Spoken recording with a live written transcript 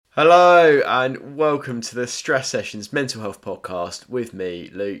Hello and welcome to the Stress Sessions Mental Health Podcast with me,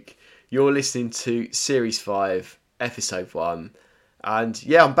 Luke. You're listening to Series 5, Episode 1. And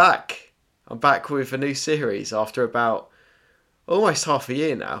yeah, I'm back. I'm back with a new series after about almost half a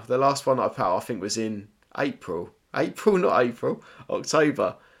year now. The last one I put out, I think, was in April. Not April,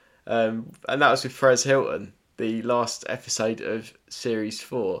 October. And that was with Perez Hilton, the last episode of Series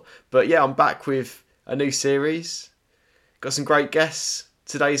 4. But yeah, I'm back with a new series. Got some great guests.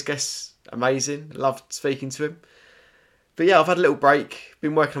 Today's guest's amazing. Loved speaking to him. But yeah, I've had a little break.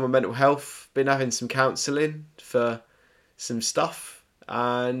 Been working on my mental health. Been having some counselling for some stuff.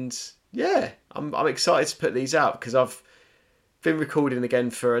 And yeah, I'm excited to put these out because I've been recording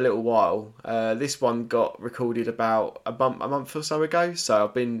again for a little while. This one got recorded about a month or so ago. So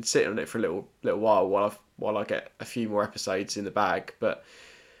I've been sitting on it for a little while while I get a few more episodes in the bag. But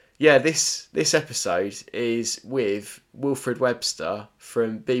yeah, this episode is with Wilfred Webster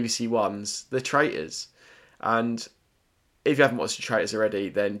from BBC1's The Traitors. And if you haven't watched The Traitors already,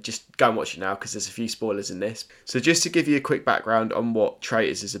 then just go and watch it now because there's a few spoilers in this. So just to give you a quick background on what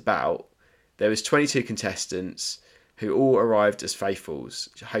Traitors is about, there was 22 contestants who all arrived as faithfuls,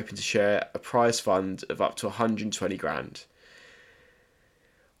 hoping to share a prize fund of up to 120 grand.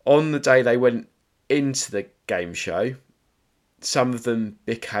 On the day they went into the game show, some of them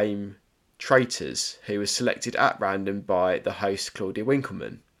became traitors who were selected at random by the host Claudia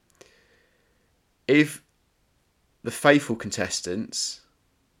Winkleman. If the faithful contestants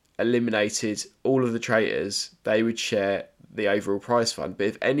eliminated all of the traitors, they would share the overall prize fund. But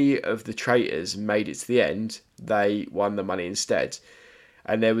if any of the traitors made it to the end, they won the money instead.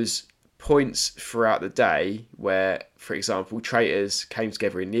 And there was points throughout the day where, for example, traitors came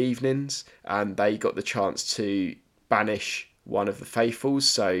together in the evenings and they got the chance to banish one of the faithfuls,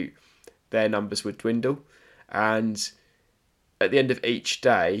 so their numbers would dwindle. And at the end of each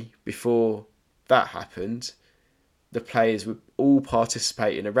day, before that happened, the players would all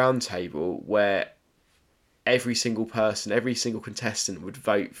participate in a round table where every single contestant would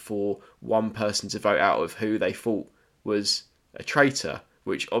vote for one person to vote out of who they thought was a traitor,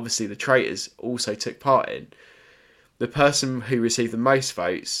 which obviously the traitors also took part in. The person who received the most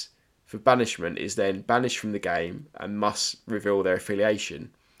votes for banishment is then banished from the game and must reveal their affiliation.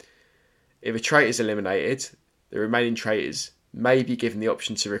 If a traitor is eliminated, the remaining traitors may be given the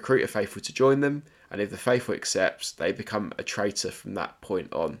option to recruit a faithful to join them, and if the faithful accepts, they become a traitor from that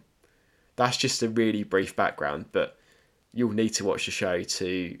point on. That's just a really brief background, but you'll need to watch the show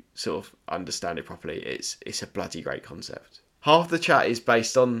to sort of understand it properly. It's a bloody great concept. Half the chat is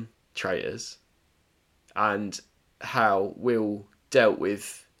based on traitors and how Will dealt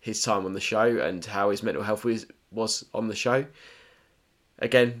with his time on the show and how his mental health was on the show.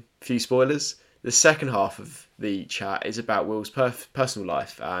 Again, few spoilers. The second half of the chat is about Will's personal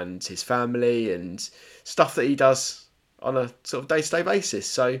life and his family and stuff that he does on a sort of day-to-day basis.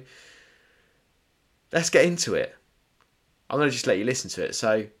 So let's get into it. I'm going to just let you listen to it.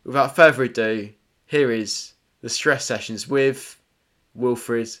 So without further ado, here is the Stress Sessions with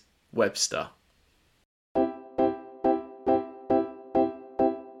Wilfred Webster.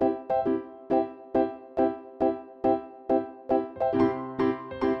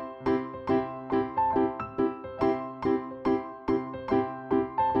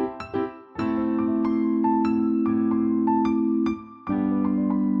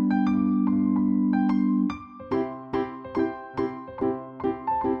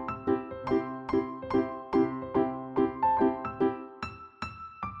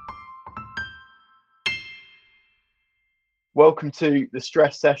 Welcome to the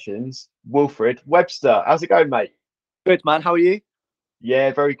Stress Sessions, Wilfred Webster. How's it going, mate? Good, man. How are you?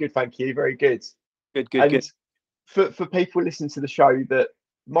 Yeah, very good, thank you. Very good. Good. For people listening to the show that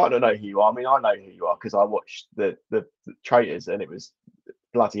might not know who you are, I mean, I know who you are because I watched the Traitors and it was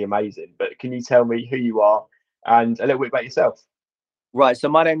bloody amazing. But can you tell me who you are and a little bit about yourself? Right. So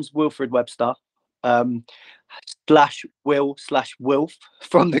my name's Wilfred Webster, slash Wilf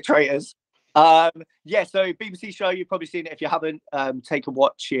from the Traitors. Yeah. So BBC show, you've probably seen it. If you haven't, take a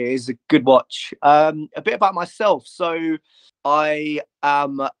watch. It is a good watch. A bit about myself. So I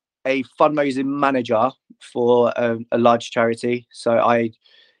am a fundraising manager for a large charity. So I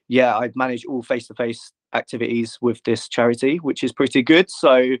manage all face-to-face activities with this charity, which is pretty good.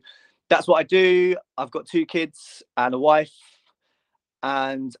 So that's what I do. I've got 2 kids and a wife,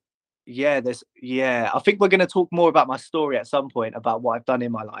 and I think we're going to talk more about my story at some point about what I've done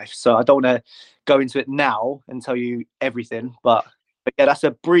in my life. So I don't want to go into it now and tell you everything, but yeah, that's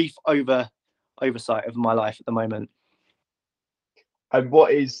a brief oversight of my life at the moment. And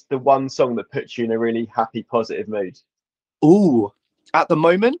what is the one song that puts you in a really happy, positive mood? Ooh, At the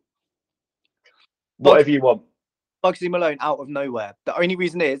moment, Whatever you want. Bugsy Malone, Out of Nowhere. The only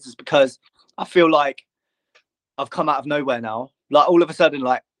reason is because I feel like I've come out of nowhere now. Like all of a sudden,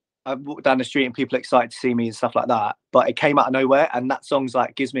 like I walk down the street and people are excited to see me and stuff like that. But it came out of nowhere, and that song's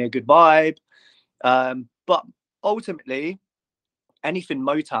like gives me a good vibe. But ultimately, anything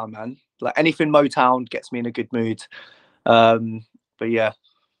Motown, man. Like anything Motown gets me in a good mood. But yeah.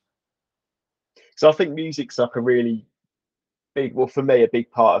 So I think music's like a really big, well, for me, a big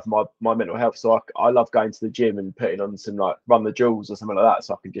part of my mental health. So I love going to the gym and putting on some like Run the Jewels or something like that,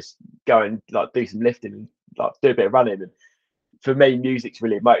 so I can just go and like do some lifting and like do a bit of running. And for me, music's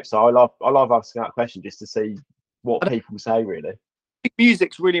really emotive. So I love asking that question just to see what people say, really. I think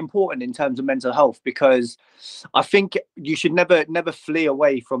music's really important in terms of mental health, because I think you should never flee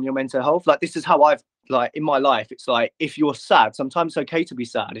away from your mental health. Like this is how I've, like in my life, it's like if you're sad, sometimes it's okay to be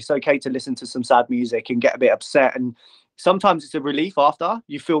sad. It's okay to listen to some sad music and get a bit upset, and sometimes it's a relief after.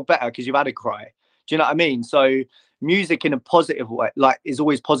 You feel better because you've had a cry. Do you know what I mean? So music in a positive way, like, is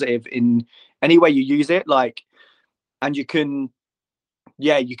always positive in any way you use it. Like, and you can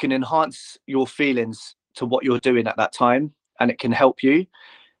enhance your feelings to what you're doing at that time, and it can help you.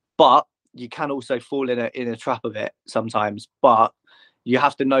 But you can also fall in a trap of it sometimes. But you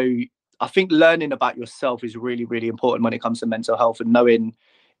have to know, I think learning about yourself is really, really important when it comes to mental health, and knowing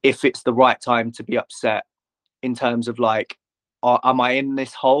if it's the right time to be upset, in terms of like, am I in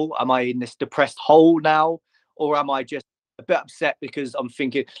this hole? Am I in this depressed hole now? Or am I just a bit upset because I'm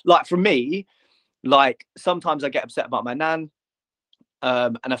thinking, like for me, like sometimes I get upset about my nan.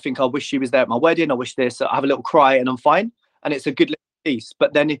 And I think I wish she was there at my wedding. I wish this, I have a little cry and I'm fine. And it's a good little piece.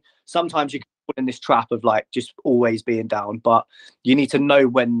 But then sometimes you can fall in this trap of like just always being down. But you need to know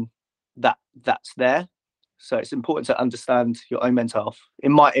when that's there. So it's important to understand your own mental health.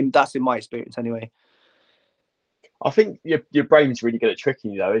 That's in my experience anyway. I think your brain's really good at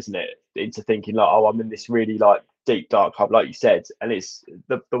tricking you, though, isn't it? Into thinking like, oh, I'm in this really like deep dark hole, like you said. And it's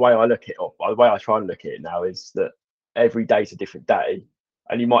the way I look at it, or the way I try and look at it now, is that every day's a different day,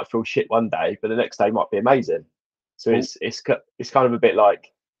 and you might feel shit one day, but the next day might be amazing. So it's kind of a bit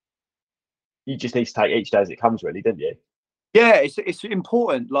like you just need to take each day as it comes, really, don't you? Yeah, it's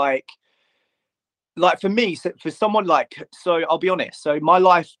important. Like for me, so for someone like, so I'll be honest. So my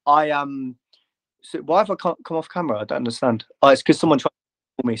life, I am. So why have I come off camera? I don't understand. Oh, it's because someone tried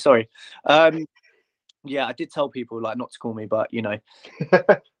to call me. Sorry. Yeah, I did tell people like not to call me, but you know,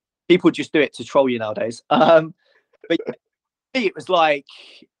 people just do it to troll you nowadays. But yeah, it was like,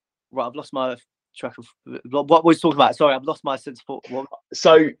 right, I've lost my track of what was talking about. Sorry, I've lost my sense of what.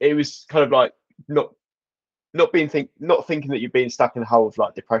 So it was kind of like not thinking that you're being stuck in a hole of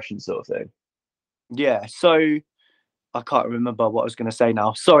like depression sort of thing. Yeah. So I can't remember what I was going to say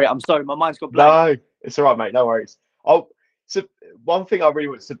now. Sorry, I'm sorry. My mind's got blank. No, it's all right, mate. No worries. So one thing I really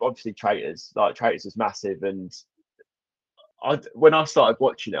want to, obviously Traitors is massive, and when I started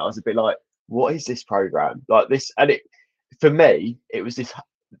watching it, I was a bit like, what is this program like this? And it, for me, there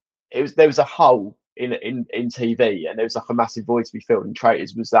was a hole in TV, and there was like a massive void to be filled, and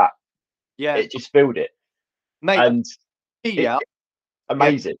Traitors was that. Yeah, it just filled it, mate. And yeah,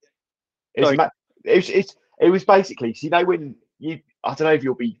 amazing. Yeah. It was basically, so, you know, when I don't know if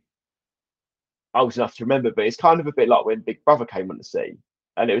you'll be old enough to remember, but it's kind of a bit like when Big Brother came on the scene,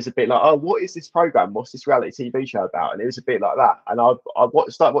 and it was a bit like, oh, what is this program? What's this reality TV show about? And it was a bit like that. And I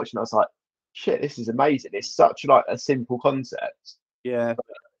started watching. I was like, shit, this is amazing. It's such like a simple concept. Yeah.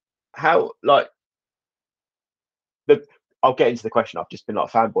 How like I'll get into the question. I've just been like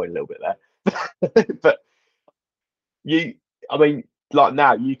fanboying a little bit there, but I mean, like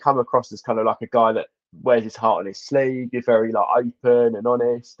now you come across as kind of like a guy that wears his heart on his sleeve. You're very like open and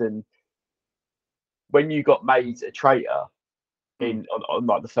honest, and when you got made a traitor on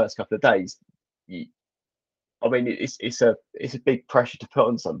like the first couple of days, I mean, it's a big pressure to put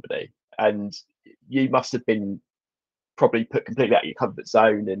on somebody, and you must have been probably put completely out of your comfort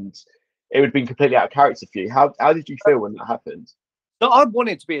zone, and it would have been completely out of character for you. How did you feel when that happened? So I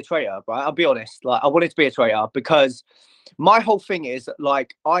wanted to be a traitor, right? I'll be honest. Like I wanted to be a traitor because my whole thing is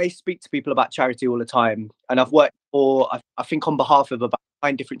like I speak to people about charity all the time, and I've worked for I think on behalf of about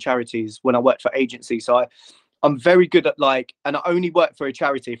 9 different charities when I worked for agencies. So I'm very good at like, and I only work for a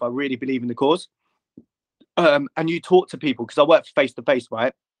charity if I really believe in the cause. And you talk to people, because I work face to face,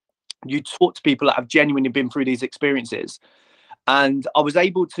 right? You talk to people that have genuinely been through these experiences, and I was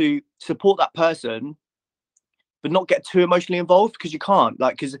able to support that person, but not get too emotionally involved, because you can't,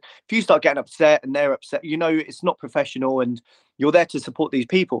 like, because if you start getting upset and they're upset, you know, it's not professional, and you're there to support these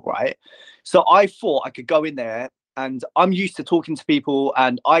people, right? So I thought I could go in there, and I'm used to talking to people,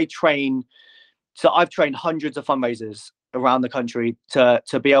 and I've trained hundreds of fundraisers around the country to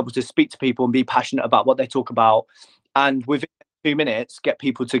be able to speak to people and be passionate about what they talk about, and within 2 minutes get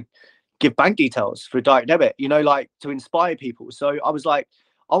people to give bank details for a direct debit, you know, like to inspire people. So I was like,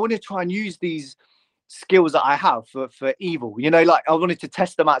 I want to try and use these skills that I have for evil, you know, like I wanted to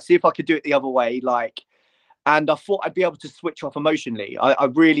test them out, see if I could do it the other way, like, and I thought I'd be able to switch off emotionally. I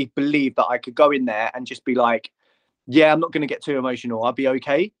really believed that I could go in there and just be like, yeah, I'm not going to get too emotional, I'll be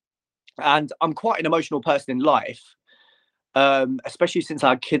okay. And I'm quite an emotional person in life, especially since I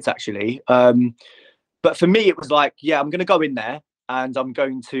had kids, actually. But for me, it was like, yeah, I'm going to go in there and I'm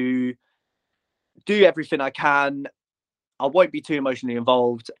going to do everything I can. I won't be too emotionally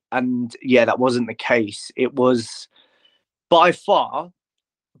involved. And yeah, that wasn't the case. It was by far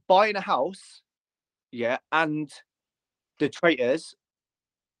buying a house, yeah, and the Traitors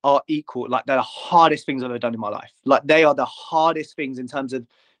are equal. Like, they're the hardest things I've ever done in my life. Like, they are the hardest things in terms of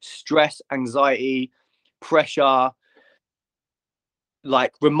stress, anxiety, pressure,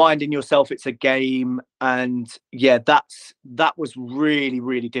 like reminding yourself it's a game. And yeah, that was really,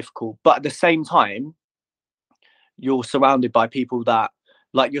 really difficult. But at the same time, you're surrounded by people that,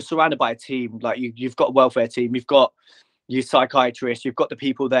 like, you're surrounded by a team. Like, you've got a welfare team, you've got your psychiatrist, you've got the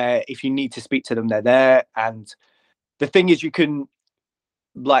people there. If you need to speak to them, they're there. And the thing is, you can,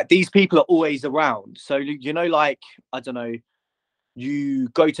 like, these people are always around. So, you know, like, I don't know, you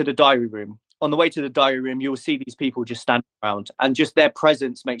go to the diary room. On the way to the diary room, you'll see these people just standing around, and just their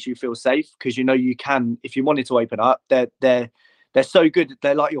presence makes you feel safe, because you know you can, if you wanted to open up, they're so good.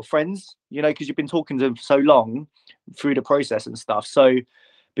 They're like your friends, you know, because you've been talking to them for so long through the process and stuff. So,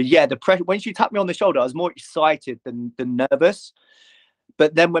 but yeah, the pressure, when she tapped me on the shoulder, I was more excited than nervous.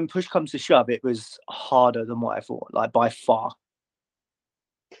 But then when push comes to shove, it was harder than what I thought, like by far.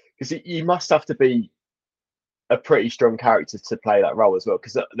 Because you must have to be a pretty strong character to play that role as well.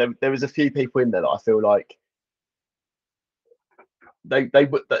 Because there was a few people in there that I feel like they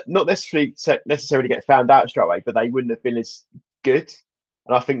would not necessarily get found out straight away, but they wouldn't have been as good.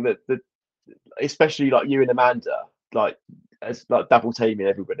 And I think that especially like you and Amanda, like, as like double teaming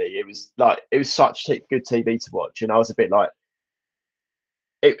everybody, it was such good TV to watch. And I was a bit like,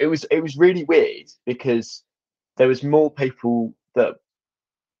 it was really weird, because there was more people that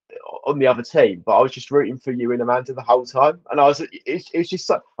on the other team, but I was just rooting for you and Amanda the whole time. And I was, it's just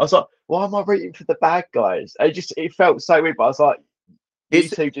like, I was like, why am I rooting for the bad guys? It felt so weird, but I was like, you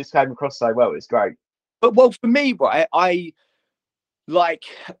two just came across so well. It's great. But well, for me, right, I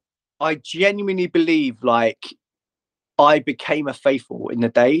genuinely believe, like, I became a faithful in the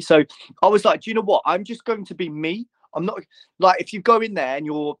day. So I was like, do you know what? I'm just going to be me. I'm not, like, if you go in there and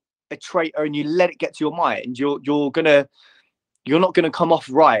you're a traitor and you let it get to your mind, you're not gonna come off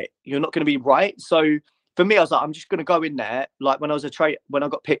right. You're not gonna be right. So for me, I was like, I'm just gonna go in there. Like, when I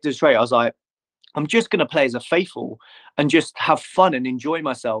got picked as a traitor, I was like, I'm just gonna play as a faithful and just have fun and enjoy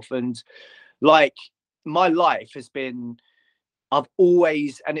myself. And like, my life has been, I've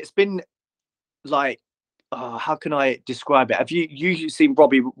always, and it's been like, how can I describe it? Have you seen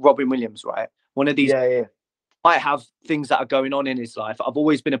Robin Williams, right? One of these, yeah. I have things that are going on in his life. I've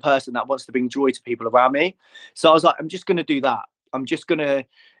always been a person that wants to bring joy to people around me. So I was like, I'm just going to do that. I'm just going to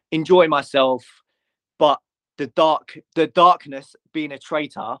enjoy myself. But the darkness, being a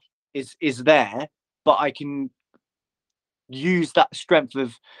traitor, is there. But I can use that strength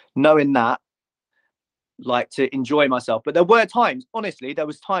of knowing that, like, to enjoy myself. But there were times, honestly, there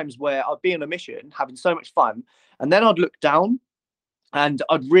was times where I'd be on a mission, having so much fun, and then I'd look down and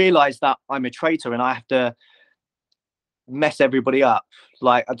I'd realize that I'm a traitor and I have to mess everybody up.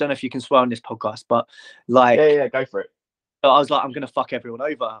 Like, I don't know if you can swear on this podcast, but like, yeah, go for it. I was like, I'm gonna fuck everyone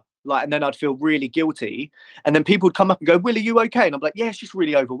over. Like, and then I'd feel really guilty, and then people would come up and go, Will, are you okay? And I'm like, yeah, it's just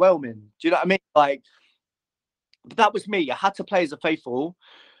really overwhelming. Do you know what I mean? Like, that was me. I had to play as a faithful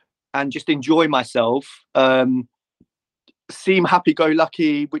and just enjoy myself, seem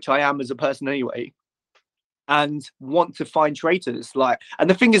happy-go-lucky, which I am as a person anyway, and want to find traitors. Like, and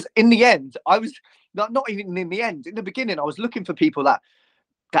the thing is, in the end, I was not even in the end. In the beginning, I was looking for people that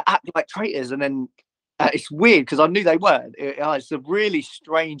act like traitors, and then it's weird because I knew they weren't. It's a really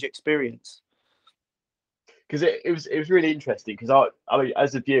strange experience. Because it was really interesting, because I mean,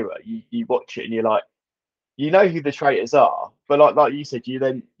 as a viewer, you watch it and you're like, you know who the traitors are, but like you said, you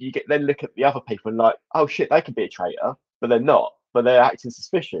then look at the other people and like, oh shit, they could be a traitor, but they're not, but they're acting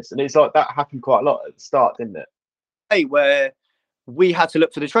suspicious. And it's like, that happened quite a lot at the start, didn't it? Hey, where we had to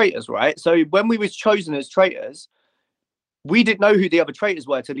look for the traitors, right? So when we was chosen as traitors, we didn't know who the other traitors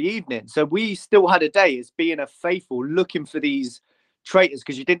were till the evening. So we still had a day as being a faithful looking for these traitors,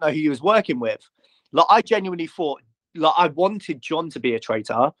 because you didn't know who you was working with. Like, I genuinely thought, like, I wanted John to be a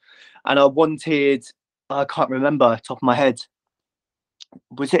traitor, and I wanted I can't remember top of my head.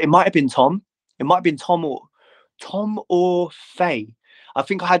 Was it? It might have been Tom. It might have been Tom or Faye. I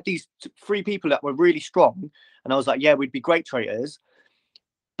think I had these three people that were really strong, and I was like, yeah, we'd be great traitors.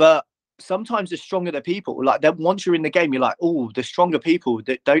 But sometimes the stronger the people, like then once you're in the game, you're like, oh, the stronger people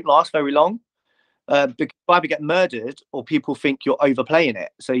that don't last very long. Because you either get murdered or people think you're overplaying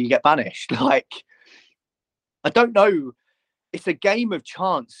it, so you get banished. Like, I don't know. It's a game of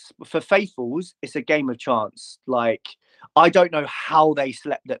chance for faithfuls. It's a game of chance. Like, I don't know how they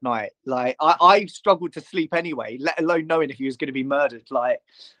slept at night. Like, I struggled to sleep anyway, let alone knowing if he was going to be murdered. Like,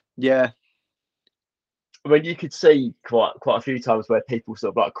 yeah. I mean, you could see quite a few times where people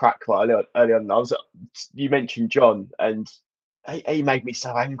sort of like crack quite early on. You mentioned John, and he made me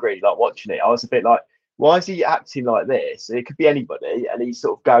so angry. Like watching it, I was a bit like, why is he acting like this? It could be anybody, and he's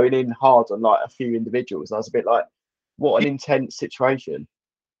sort of going in hard on like a few individuals. And I was a bit like, what an intense situation.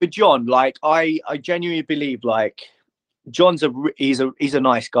 But John, like, I genuinely believe like John's he's a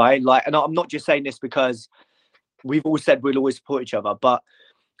nice guy. Like, and I'm not just saying this because we've all said we'll always support each other, but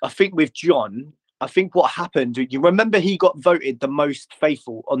I think with John, I think what happened, you remember he got voted the most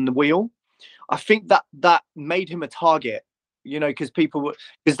faithful on the wheel. I think that made him a target, you know, because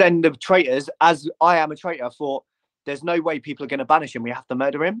then the traitors, as I am a traitor, thought there's no way people are going to banish him. We have to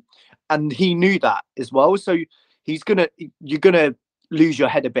murder him. And he knew that as well. So you're going to lose your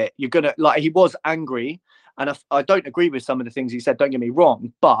head a bit. You're going to, like, he was angry. And I don't agree with some of the things he said, don't get me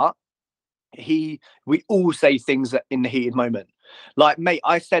wrong, but we all say things in the heated moment. Like, mate,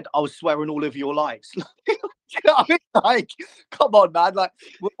 I said I was swearing all of your lives. You know what I mean? Like, come on, man. Like,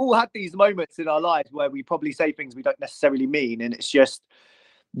 we've all had these moments in our lives where we probably say things we don't necessarily mean, and it's just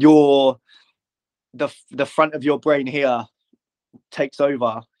the front of your brain here takes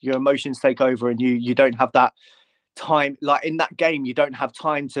over. Your emotions take over, and you don't have that time. Like in that game, you don't have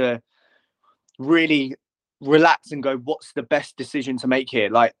time to really relax and go, what's the best decision to make here?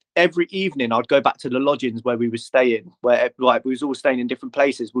 Like every evening I'd go back to the lodgings where we were staying, where like we was all staying in different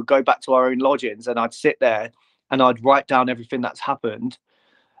places. We'd go back to our own lodgings and I'd sit there and I'd write down everything that's happened,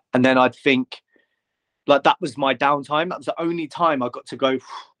 and then I'd think, like, that was my downtime. That was the only time I got to go,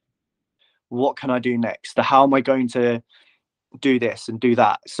 what can I do next? How am I going to do this and do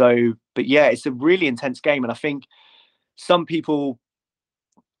that? So, but yeah, it's a really intense game, and I think some people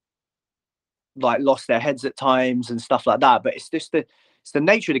like lost their heads at times and stuff like that, but it's just it's the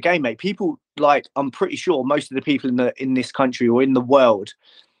nature of the game, mate. People, like, I'm pretty sure most of the people in this country or in the world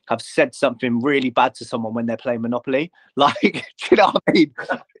have said something really bad to someone when they're playing Monopoly. Like, do you know what I mean?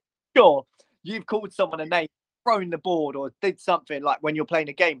 Sure, you've called someone a name, thrown the board, or did something like when you're playing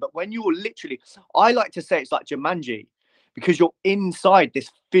a game, but when you're literally, I like to say it's like Jumanji, because you're inside this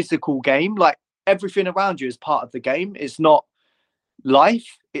physical game. Like everything around you is part of the game. It's not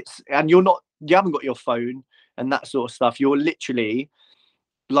life. And you haven't got your phone and that sort of stuff. You're literally,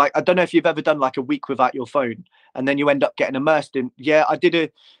 like, I don't know if you've ever done like a week without your phone and then you end up getting immersed in. Yeah, I did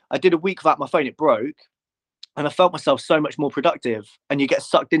a week without my phone. It broke, and I felt myself so much more productive. And you get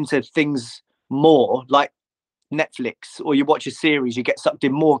sucked into things more, like Netflix, or you watch a series, you get sucked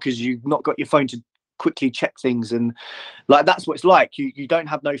in more because you've not got your phone to quickly check things. And like, that's what it's like. You don't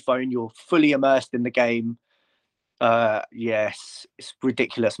have no phone. You're fully immersed in the game. Yes, it's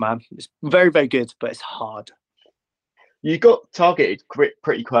ridiculous, man. It's very, very good, but it's hard. You got targeted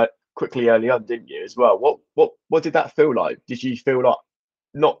pretty quickly early on, didn't you, as well? What did that feel like? Did you feel like,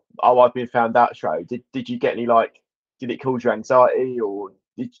 not, oh, I've been found out show? Did you get any, like, did it cause your anxiety, or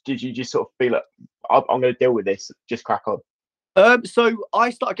did you just sort of feel like, I'm going to deal with this, just crack on? So I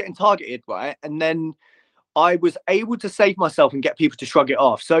started getting targeted, right? And then I was able to save myself and get people to shrug it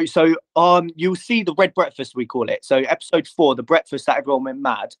off. So you'll see the Red Breakfast, we call it. So episode 4, the breakfast that everyone went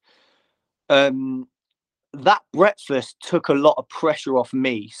mad. That breakfast took a lot of pressure off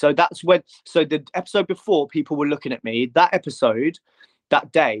me. So that's when, so the episode before, people were looking at me. That episode,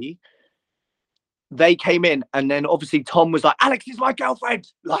 that day, they came in, and then obviously Tom was like, Alex is my girlfriend.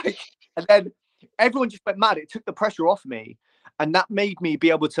 Like, and then everyone just went mad. It took the pressure off me. And that made me be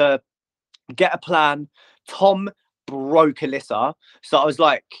able to get a plan. Tom broke Alyssa. So I was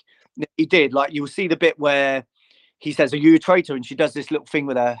like, he did. Like, you'll see the bit where he says, are you a traitor? And she does this little thing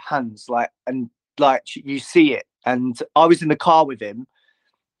with her hands, like, and like, you see it. And I was in the car with him,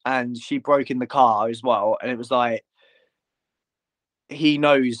 and she broke in the car as well. And it was like, he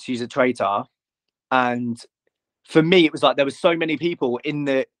knows she's a traitor. And for me, it was like, there was so many people in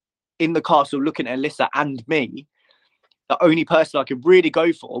the castle looking at Alyssa and me. The only person I could really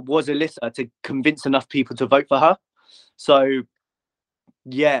go for was Alyssa, to convince enough people to vote for her. So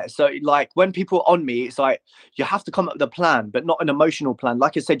yeah, so like when people are on me, it's like you have to come up with a plan, but not an emotional plan.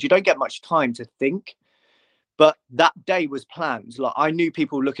 Like I said, you don't get much time to think. But that day was planned. Like, I knew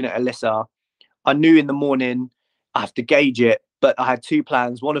people looking at Alyssa. I knew in the morning I have to gauge it, but I had two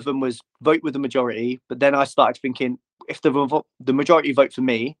plans. One of them was vote with the majority, but then I started thinking, if the majority vote for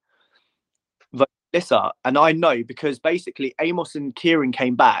me, vote for Alyssa. And I know, because basically Amos and Kieran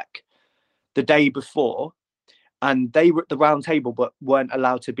came back the day before, and they were at the round table but weren't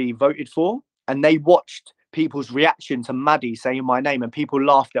allowed to be voted for, and they watched people's reaction to Maddie saying my name, and people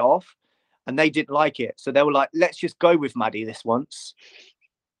laughed it off, and they didn't like it, so they were like, let's just go with Maddie this once.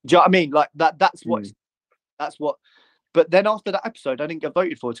 Do you know what I mean? Like that's what. But then after that episode, I didn't get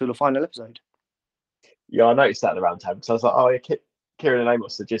voted for till the final episode. Yeah, I noticed that at the round table, because I was like, oh, yeah, Kieran and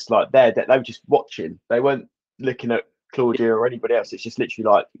Amos are just like they were just watching. They weren't looking at Claudia or anybody else. It's just literally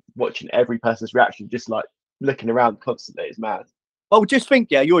like watching every person's reaction, just like looking around constantly. It's mad. Well, just think,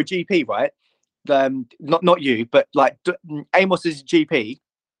 yeah, you're a GP, right? Not you, but like Amos is a GP.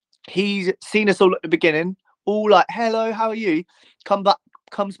 He's seen us all at the beginning, all like, hello, how are you?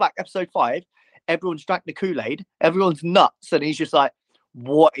 Comes back episode 5. Everyone's drank the Kool-Aid. Everyone's nuts, and he's just like,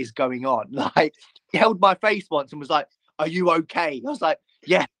 what is going on? Like, he held my face once and was like, are you okay? I was like,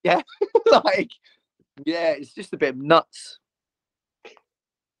 yeah. Like, yeah, it's just a bit nuts.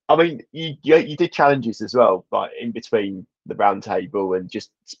 I mean, you did challenges as well, like in between the round table and just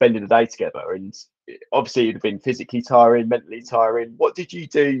spending the day together. And obviously, it'd have been physically tiring, mentally tiring. What did you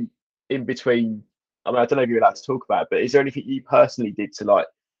do in between? I mean, I don't know if you're allowed to talk about it, but is there anything you personally did to like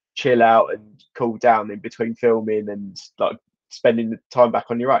chill out and cool down in between filming and like spending the time back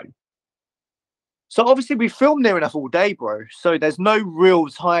on your own? So obviously we film near enough all day, bro. So there's no real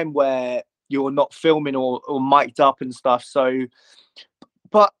time where you're not filming or mic'd up and stuff. So,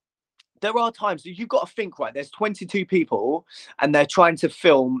 but there are times you've got to think, right, there's 22 people and they're trying to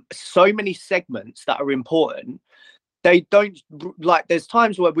film so many segments that are important. They don't, like, there's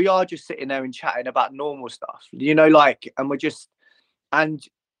times where we are just sitting there and chatting about normal stuff, you know, like, and we're just, and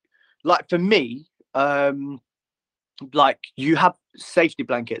like for me, like, you have safety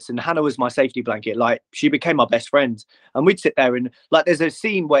blankets, and Hannah was my safety blanket. Like, she became my best friend, and we'd sit there and like, there's a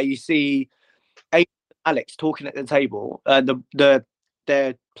scene where you see Alex talking at the table,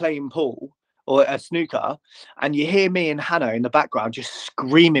 they're playing pool or a snooker, and you hear me and Hannah in the background just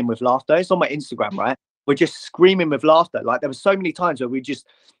screaming with laughter. It's on my Instagram, right? We're just screaming with laughter. Like, there were so many times where we just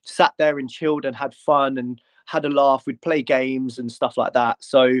sat there and chilled and had fun and had a laugh. We'd play games and stuff like that.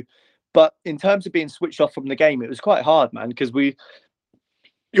 So, but in terms of being switched off from the game, it was quite hard, man, because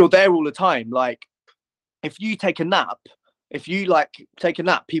you're there all the time. Like, if you take a nap,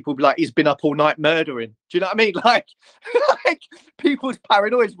 people will be like, he's been up all night murdering. Do you know what I mean? Like people's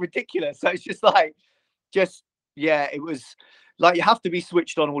paranoia is ridiculous. So it's just like, yeah, it was like, you have to be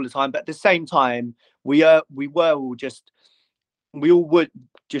switched on all the time. But at the same time, we all would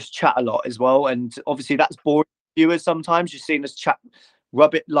just chat a lot as well. And obviously that's boring viewers sometimes. You're seeing us chat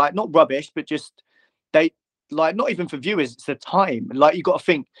rubbish, like not rubbish, but just they like, not even for viewers, it's the time. Like, you got to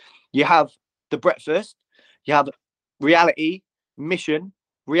think, you have the breakfast, you have reality, mission,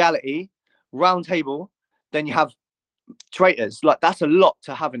 reality, round table, then you have Traitors. Like, that's a lot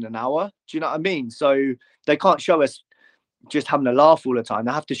to have in an hour. Do you know what I mean? So they can't show us just having a laugh all the time.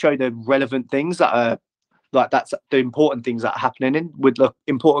 They have to show the relevant things that are like, that's the important things that are happening with the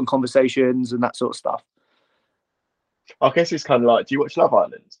important conversations and that sort of stuff. I guess it's kind of like, do you watch Love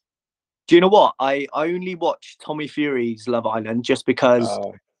Island? Do you know what? I only watch Tommy Fury's Love Island just because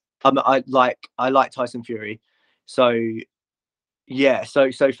I like Tyson Fury. So yeah,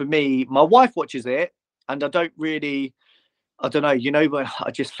 so for me, my wife watches it, and I don't know, you know, when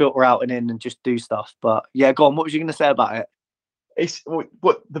I just filter out and in and just do stuff. But yeah, go on. What was you going to say about it? It's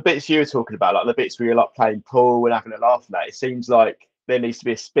what the bits you were talking about, like the bits where you're like playing pool and having a laugh and that. It seems like there needs to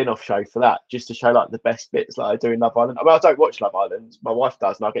be a spin-off show for that, just to show like the best bits like I do in Love Island. I mean, I don't watch Love Island. My wife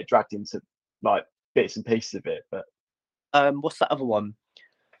does, and I get dragged into like bits and pieces of it. But what's that other one?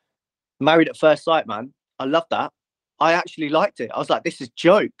 Married at First Sight, man. I love that. I actually liked it. I was like, this is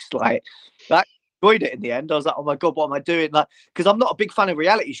jokes. Like, I enjoyed it in the end. I was like, oh my God, what am I doing? Like, because I'm not a big fan of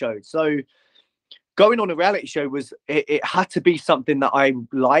reality shows. So going on a reality show it had to be something that I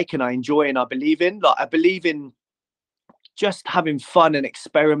like and I enjoy and I believe in. Like, I believe in just having fun and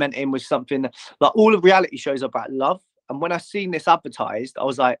experimenting with something. Like, all of reality shows are about love. And when I seen this advertised, I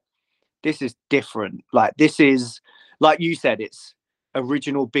was like, this is different. Like, this is, like you said, it's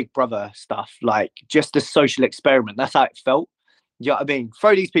original Big Brother stuff, like just a social experiment. That's how it felt. You know what I mean?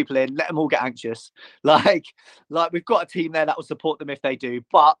 Throw these people in, let them all get anxious. Like we've got a team there that will support them if they do,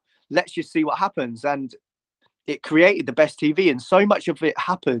 but let's just see what happens. And it created the best TV, and so much of it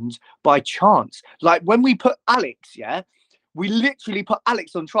happened by chance. Like, when we put Alex, we literally put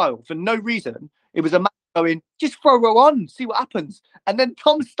Alex on trial for no reason. It was a going, just throw her on, see what happens. And then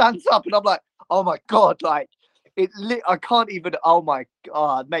Tom stands up, and I'm like, oh my god, like I can't even. Oh my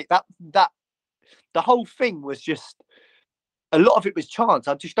god, mate, that the whole thing was just. A lot of it was chance.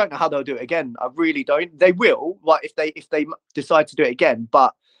 I just don't know how they'll do it again. I really don't. They will, like if they decide to do it again.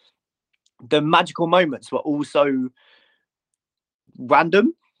 But the magical moments were also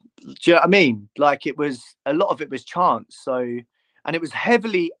random. Do you know what I mean? Like it was a lot of it was chance. So, and it was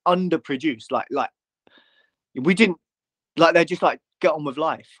heavily underproduced. Like we didn't like they're just like get on with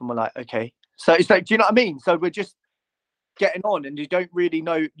life, and we're like okay. So it's like, do you know what I mean? So we're just getting on, and you don't really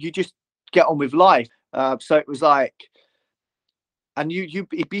know. You just get on with life. So it was like. And you'd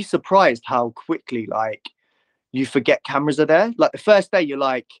be surprised how quickly like you forget cameras are there. Like the first day, you're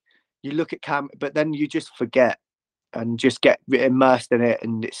like you look at but then you just forget and just get immersed in it,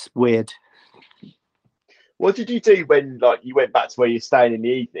 and it's weird. What did you do when like you went back to where you're staying in the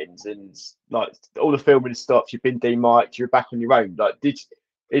evenings and like all the filming stopped? You've been demiked. You're back on your own. Like, is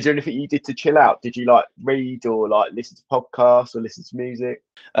there anything you did to chill out? Did you like read or like listen to podcasts or listen to music?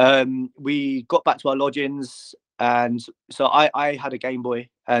 We got back to our lodgings. And so I had a Game Boy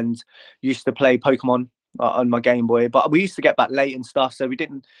and used to play Pokemon on my Game Boy, but we used to get back late and stuff. So we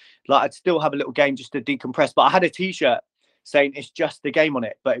didn't like, I'd still have a little game just to decompress, but I had a t-shirt saying it's just the game on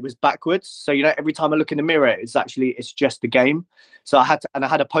it, but it was backwards. So, you know, every time I look in the mirror, it's just the game. So I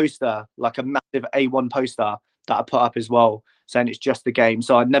had a poster, like a massive A1 poster that I put up as well, saying it's just the game.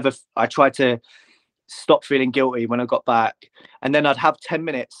 So I tried to stop feeling guilty when I got back. And then I'd have 10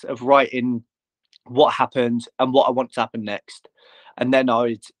 minutes of writing what happened and what I want to happen next, and then I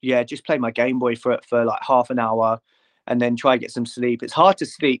would just play my Game Boy for like half an hour, and then try and get some sleep. It's hard to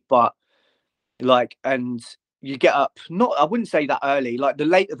sleep, but like, and you get up I wouldn't say that early, like the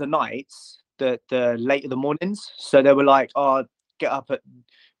later the nights, the later the mornings. So they were like, oh, get up at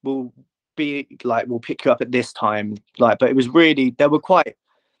we'll pick you up at this time, like, but it was really it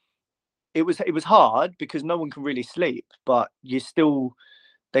was hard because no one can really sleep, but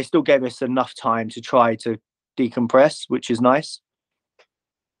they still gave us enough time to try to decompress, which is nice.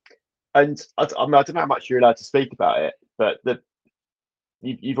 And I mean, I don't know how much you're allowed to speak about it, but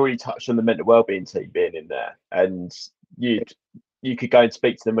you've already touched on the mental wellbeing team being in there, and you could go and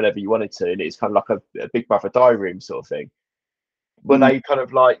speak to them whenever you wanted to, and it's kind of like a Big Brother diary room sort of thing. Were they kind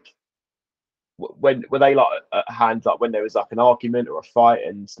of like when were they like at hand, like when there was like an argument or a fight,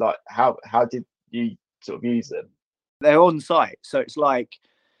 and like how did you sort of use them? They're on site, so it's like.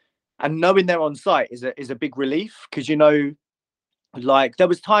 And knowing they're on site is a big relief, because, you know, like there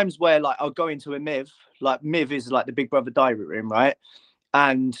was times where like I'll go into a MIV, like MIV is like the Big Brother diary room, right?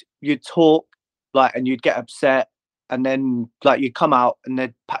 And you'd talk like, and you'd get upset, and then like you'd come out and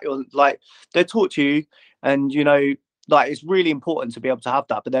they'd they'd talk to you, and, you know, like it's really important to be able to have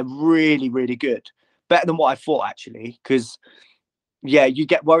that. But they're really, really good, better than what I thought actually, because you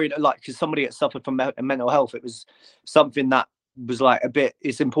get worried like because somebody that suffered from mental health, it was something that was like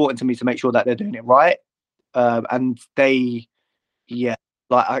it's important to me to make sure that they're doing it right. And they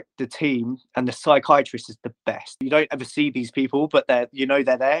the team and the psychiatrist is the best. You don't ever see these people, but they're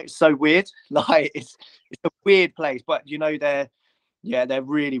there. It's so weird. Like it's a weird place, but you know they're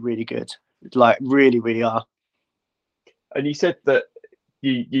really, really good. Like really, really are. And you said that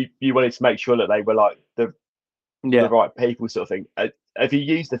you wanted to make sure that they were like the right people sort of thing. Have you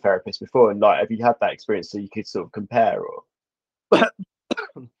used a therapist before, and like have you had that experience so you could sort of compare? Or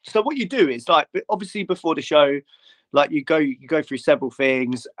so what you do is like obviously before the show, like you go through several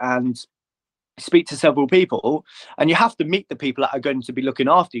things and speak to several people, and you have to meet the people that are going to be looking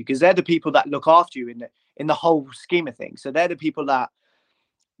after you, because they're the people that look after you in the whole scheme of things. So they're the people that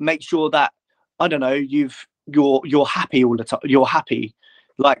make sure that, I don't know, you're happy all the time. You're happy.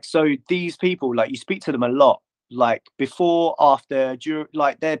 Like, so these people, like you speak to them a lot, like before, after, during,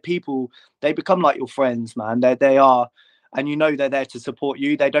 like they're people, they become like your friends, man. They are, and you know they're there to support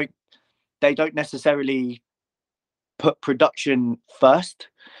you. They don't necessarily put production first.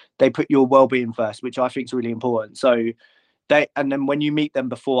 They put your well-being first, which I think is really important. So and then when you meet them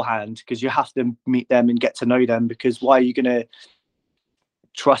beforehand, because you have to meet them and get to know them, because why are you going to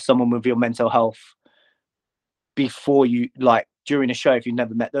trust someone with your mental health before you, like during a show, if you've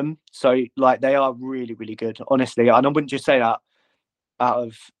never met them? So like they are really, really good, honestly. And I wouldn't just say that out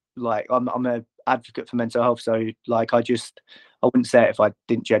of like I'm an advocate for mental health, so like I wouldn't say it if I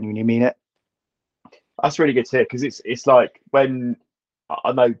didn't genuinely mean it. That's really good to hear, because it's like when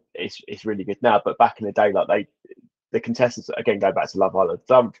I know it's really good now, but back in the day, like the contestants, again, go back to Love Island.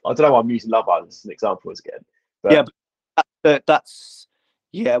 I don't know why I'm using Love Island as an example again. But that's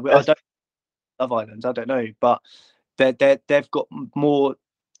I don't Love Island. I don't know, but they've got more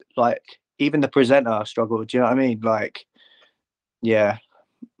like even the presenter struggled. Do you know what I mean? Like, yeah,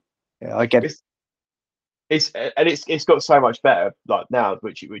 I get it. It's got so much better like now,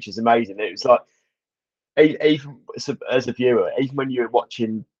 which is amazing. It was like even as a viewer, even when you were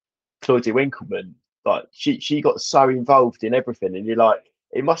watching Claudia Winkleman, like she got so involved in everything, and you're like,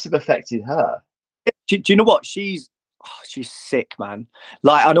 it must have affected her. Do you know what? She's sick, man.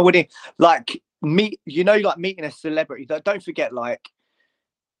 Like, I know when it, like like meeting a celebrity. Don't forget, like,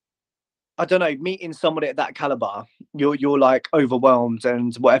 I don't know, meeting somebody at that caliber, you're like overwhelmed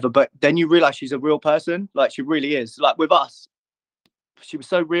and whatever. But then you realize she's a real person. Like, she really is. Like, with us, she was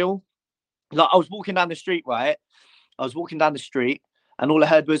so real. Like, I was walking down the street, right? I was walking down the street, and all I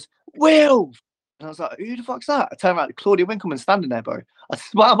heard was Will. And I was like, who the fuck's that? I turned around, Claudia Winkleman standing there, bro. I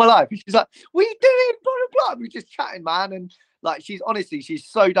swear on my life. She's like, what are you doing? Blah, blah, blah. We were just chatting, man. And like, she's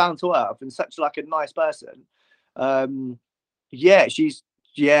so down to earth and such like a nice person. And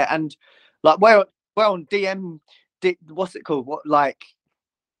like, we're on DM, what's it called? What, like,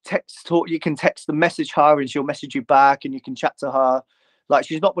 text talk? You can text the message her and she'll message you back and you can chat to her. Like,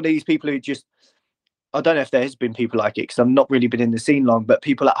 she's not one of these people who just, I don't know if there has been people like it because I've not really been in the scene long, but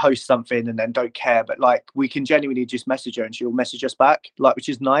people that host something and then don't care. But like, we can genuinely just message her and she'll message us back, like, which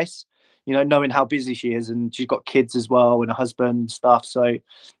is nice, you know, knowing how busy she is, and she's got kids as well and a husband and stuff. So,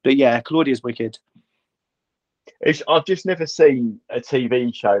 but yeah, Claudia's wicked. I've just never seen a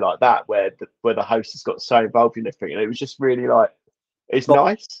TV show like that where the host has got so involved in everything, and it was just really like, it's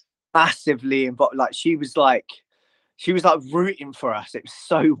nice. Massively involved. Like, she was like rooting for us. It was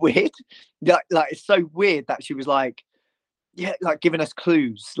so weird. Like it's so weird that she was like, yeah, like giving us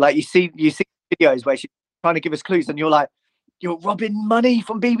clues. Like, you see videos where she's trying to give us clues and you're like, you're robbing money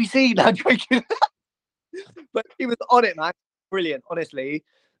from BBC. No, I'm joking. But she was on it, man. Brilliant, honestly.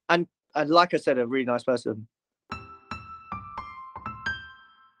 And like I said, a really nice person.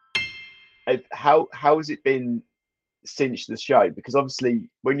 How has it been since the show? Because obviously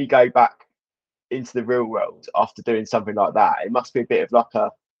when you go back into the real world after doing something like that, it must be a bit of like a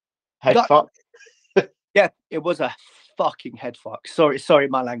head fuck. Yeah, it was a fucking head fuck. Sorry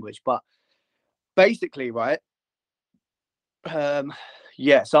my language, but basically, right,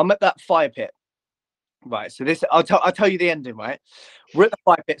 yeah, so I'm at that fire pit, right? So this, I'll tell you the ending, right? We're at the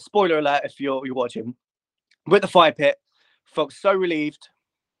fire pit. Spoiler alert if you're watching. We're at the fire pit. Felt so relieved.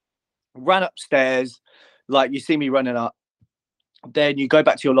 Ran upstairs, like, you see me running up. Then you go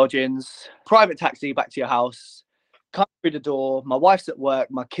back to your lodgings, private taxi back to your house, come through the door. My wife's at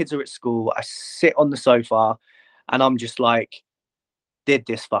work, my kids are at school. I sit on the sofa and I'm just like, did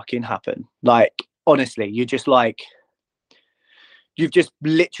this fucking happen? Like, honestly, you've just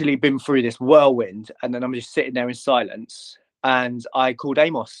literally been through this whirlwind. And then I'm just sitting there in silence. And I called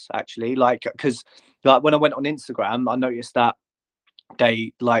Amos, actually, like, because like when I went on Instagram, I noticed that there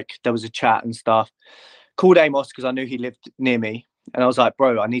was a chat and stuff. Called Amos because I knew he lived near me. And I was like,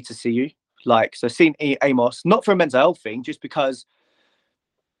 bro, I need to see you. Like, so seen Amos, not for a mental health thing, just because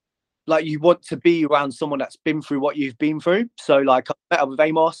like you want to be around someone that's been through what you've been through. So like, I met up with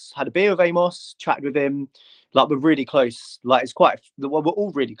Amos, had a beer with Amos, chatted with him. Like, we're really close. Like, we're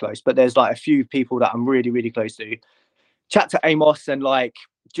all really close, but there's like a few people that I'm really, really close to. Chat to Amos and like,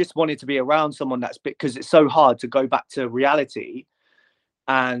 just wanted to be around someone that's, because it's so hard to go back to reality.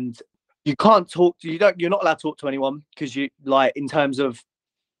 And you can't talk, you're not allowed to talk to anyone because you, like, in terms of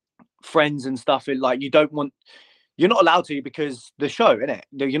friends and stuff, like, you're not allowed to, because the show, innit?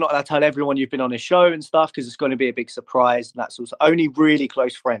 You're not allowed to tell everyone you've been on a show and stuff because it's going to be a big surprise. And that's also only really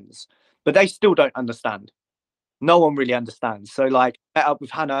close friends, but they still don't understand. No one really understands. So like, met up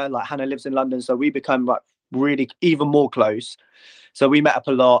with Hannah, like Hannah lives in London. So we become like really even more close. So we met up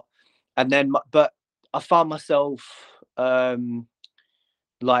a lot. And then, but I found myself,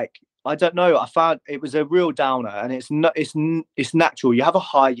 like, I don't know. I found it was a real downer, and it's natural. You have a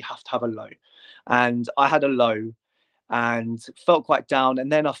high, you have to have a low, and I had a low, and felt quite down.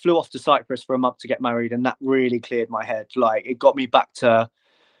 And then I flew off to Cyprus for a month to get married, and that really cleared my head. Like, it got me back to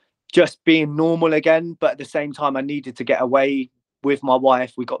just being normal again. But at the same time, I needed to get away with my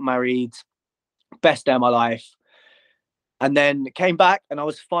wife. We got married, best day of my life, and then came back, and I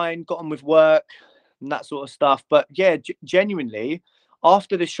was fine. Got on with work and that sort of stuff. But yeah, genuinely,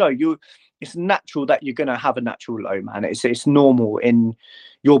 after the show, it's natural that you're going to have a natural low, man. It's normal in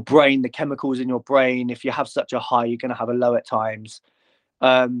your brain, the chemicals in your brain. If you have such a high, you're going to have a low at times.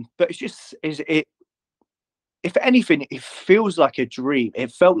 But it's just, if anything, it feels like a dream.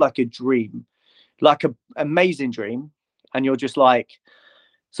 It felt like a dream, like an amazing dream. And you're just like,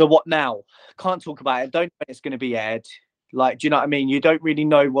 so what now? Can't talk about it. Don't know when it's going to be aired. Like, do you know what I mean? You don't really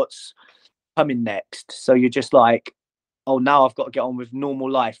know what's coming next. So you're just like, oh, now I've got to get on with normal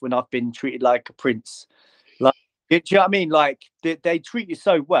life when I've been treated like a prince. Like, do you know what I mean? Like they treat you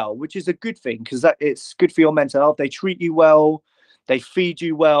so well, which is a good thing because it's good for your mental health. They treat you well, they feed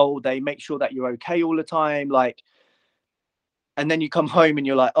you well, they make sure that you're okay all the time. Like, and then you come home and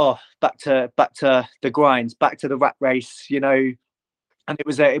you're like, oh, back to the grinds, back to the rat race, you know. And it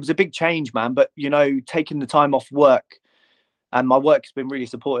was a big change, man. But you know, taking the time off work, and my work's been really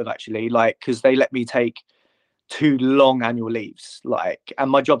supportive actually, like because they let me take 2 long annual leaves, like, and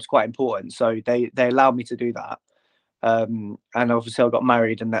my job's quite important, so they allowed me to do that. And obviously I got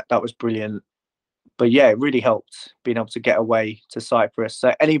married, and that was brilliant. But yeah, it really helped being able to get away to Cyprus.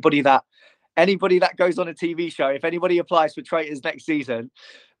 So anybody that goes on a TV show, if anybody applies for Traitors next season,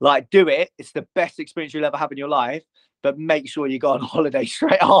 like, do it. It's the best experience you'll ever have in your life. But make sure you go on holiday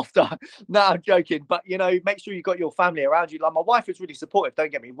straight after. No, I'm joking. But you know, make sure you got your family around you. Like, my wife is really supportive.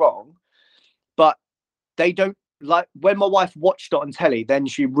 Don't get me wrong, but they don't, like, when my wife watched it on telly, then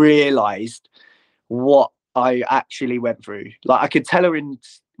she realized what I actually went through. Like, I could tell her in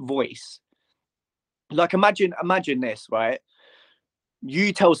voice. Like, imagine this, right?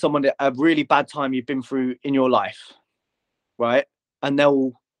 You tell someone a really bad time you've been through in your life, right? And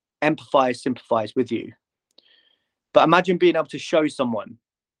they'll empathize, sympathize with you. But imagine being able to show someone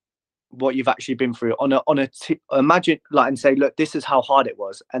what you've actually been through imagine, like, and say, look, this is how hard it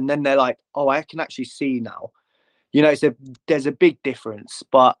was. And then they're like, oh, I can actually see now. You know, there's a big difference.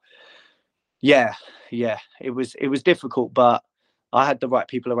 But yeah, it was difficult, but I had the right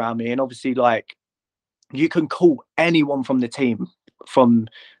people around me. And obviously, like, you can call anyone from the team, from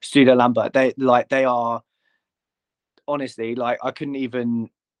Studio Lambert. They are, honestly, like, I couldn't even,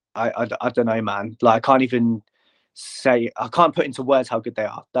 I don't know, man. Like, I can't even say, I can't put into words how good they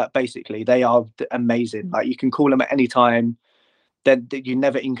are. That basically, they are amazing. Like, you can call them at any time. That you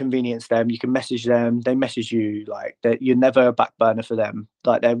never inconvenience them. You can message them, they message you. Like, that you're never a back burner for them.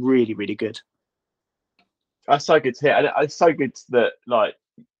 Like, they're really, really good. That's so good to hear, and it's so good that, like,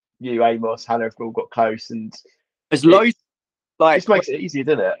 you, Amos, Hannah have all got close, and There's loads, like, just makes it easier,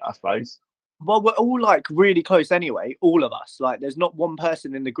 doesn't it? I suppose. Well, we're all, like, really close anyway, all of us. Like, there's not one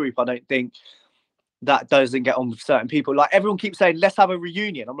person in the group, I don't think, that doesn't get on with certain people. Like, everyone keeps saying, let's have a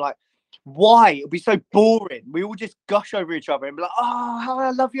reunion. I'm like, why? It'll be so boring. We all just gush over each other and be like, oh, how I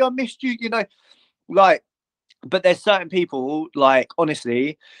love you, I missed you, you know. Like, but there's certain people, like,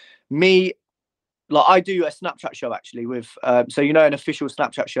 honestly, me, like, I do a Snapchat show actually with, so, you know, an official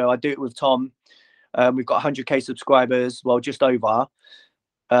Snapchat show. I do it with Tom. We've got 100k subscribers, well, just over.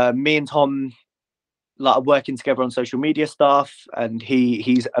 Me and Tom, like, are working together on social media stuff, and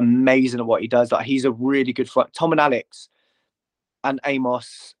he's amazing at what he does. Like, he's a really good friend. Tom and Alex and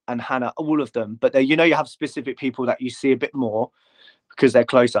Amos and Hannah, all of them. But you know, you have specific people that you see a bit more because they're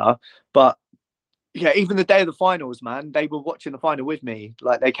closer. But yeah, even the day of the finals, man, they were watching the final with me.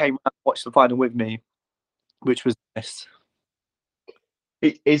 Like, they came and watched the final with me, which was nice.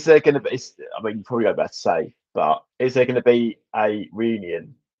 Is there going to be? I mean, you probably got about to say, but is there going to be a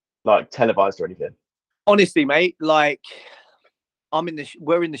reunion, like, televised or anything? Honestly, mate, like,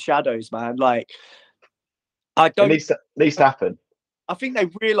 we're in the shadows, man. Like, I don't. It needs to happen. I think they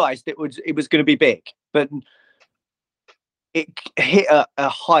realised it was going to be big, but it hit a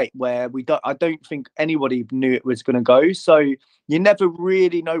height where I don't think anybody knew it was going to go. So you never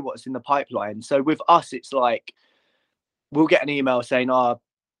really know what's in the pipeline. So with us, it's like, we'll get an email saying, oh,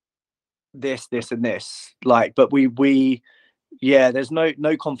 this and this, like, but we yeah, there's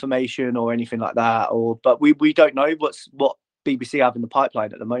no confirmation or anything like that, but we don't know what BBC have in the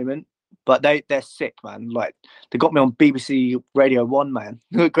pipeline at the moment. But they're sick, man. Like, they got me on BBC Radio 1, man.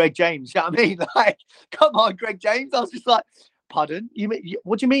 Greg James, you know what I mean? Like, come on, Greg James. I was just like, pardon?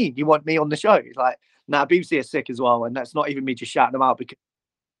 What do you mean? You want me on the show? He's like, nah, BBC are sick as well. And that's not even me just shouting them out, because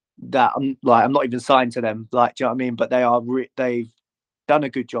I'm not even signed to them. Like, do you know what I mean? But they've done a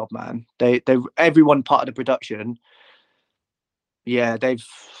good job, man. They everyone part of the production. Yeah,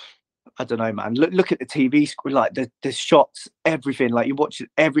 I don't know, man. Look at the TV screen, like the shots, everything. Like, you watch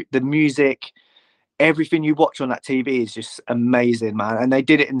the music, everything you watch on that TV is just amazing, man. And they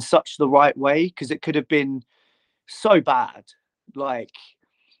did it in such the right way, because it could have been so bad. Like,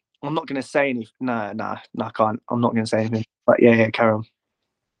 I'm not going to say anything. No, I can't. I'm not going to say anything. But yeah, carry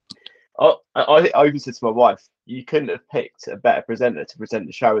on. I even said to my wife, you couldn't have picked a better presenter to present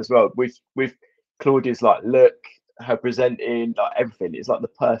the show as well. With Claudia's, like, look, her presenting, like, everything is like the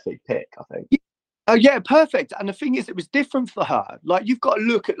perfect pick, I think. Oh yeah, perfect. And the thing is, it was different for her. Like, you've got to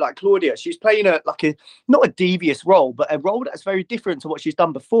look at, like, Claudia. She's playing not a devious role, but a role that's very different to what she's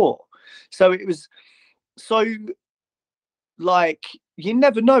done before. So it was so, like, you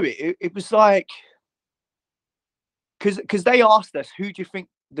never know it. It was like, because they asked us, who do you think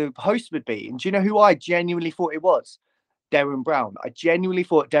the host would be? And do you know who I genuinely thought it was? Darren Brown. I genuinely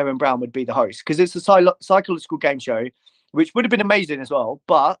thought Darren Brown would be the host, because it's a psychological game show, which would have been amazing as well.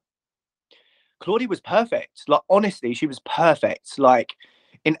 But Claudia was perfect. Like, honestly, she was perfect, like,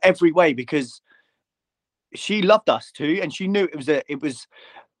 in every way, because she loved us too, and she knew it was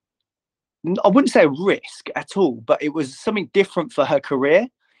I wouldn't say a risk at all, but it was something different for her career,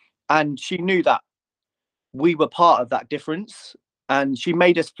 and she knew that we were part of that difference, and she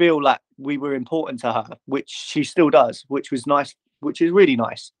made us feel like we were important to her, which she still does, which was nice, which is really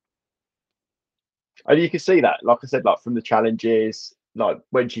nice. And you can see that, like I said, like from the challenges, like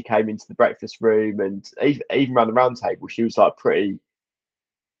when she came into the breakfast room, and even around the round table, she was like pretty,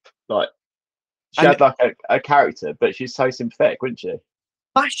 like she had like a character, but she's so sympathetic, wasn't she?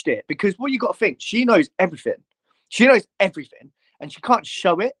 Smashed it, because what you got to think, she knows everything. She knows everything, and she can't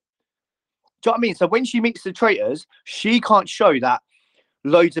show it. Do you know what I mean? So when she meets the traitors, she can't show that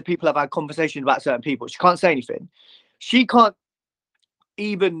loads of people have had conversations about certain people. She can't say anything. She can't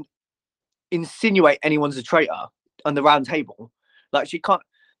even insinuate anyone's a traitor on the round table. Like, she can't,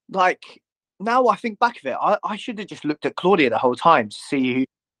 like, now I think back of it, I should have just looked at Claudia the whole time to see who,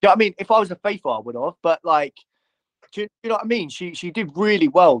 do you know what I mean? If I was a faithful, I would have, but like, do you know what I mean? She did really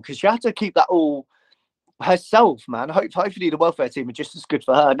well, because she had to keep that all herself, man. Hopefully the welfare team are just as good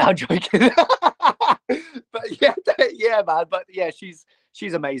for her. Now, joking. But yeah, man. But yeah,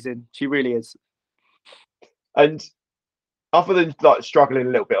 she's amazing. She really is. And other than like struggling a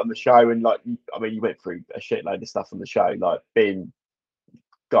little bit on the show, and like, I mean, you went through a shitload of stuff on the show, like being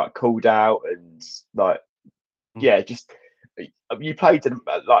like called out, and like, yeah, just you played a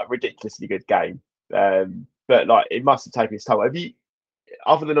like ridiculously good game, but like it must have taken its toll. Have you,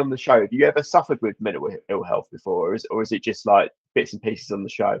 other than on the show, have you ever suffered with mental ill health before, or is it just like bits and pieces on the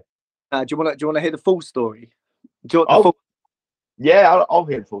show? Do you want to hear the full story? Do you want the full? Yeah, I'll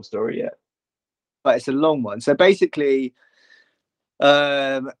hear the full story. Yeah, but it's a long one. So basically,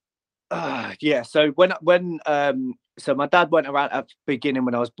 yeah. So when so my dad went around at the beginning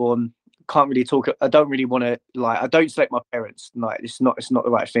when I was born. Can't really talk. I don't really want to, like, I don't select my parents. Like, it's not the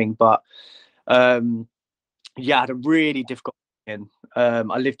right thing. But yeah, I had a really difficult thing. I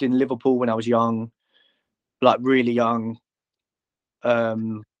lived in Liverpool when I was young, like really young.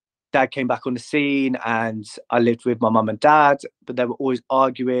 Dad came back on the scene, and I lived with my mum and dad, but they were always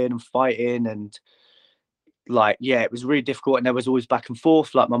arguing and fighting, and like, yeah, it was really difficult, and there was always back and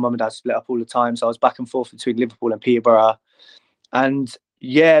forth. Like, my mum and dad split up all the time, so I was back and forth between Liverpool and Peterborough. And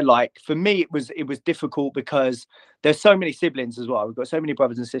yeah, like, for me, it was difficult because there's so many siblings as well. We've got so many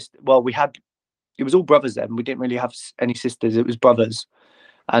brothers and sisters. Well, it was all brothers then. We didn't really have any sisters. It was brothers.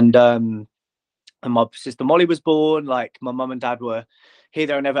 And my sister Molly was born. Like, my mum and dad were here,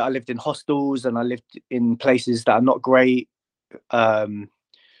 there, and ever. I lived in hostels, and I lived in places that are not great. But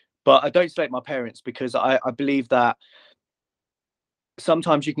I don't select my parents, because I believe that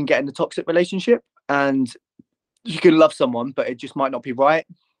sometimes you can get in a toxic relationship and you can love someone, but it just might not be right.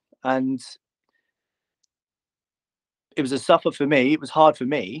 And it was a suffer for me. It was hard for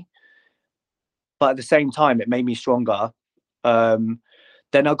me, but at the same time, it made me stronger. Then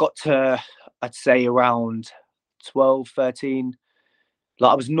I got to, I'd say, around 12, 13.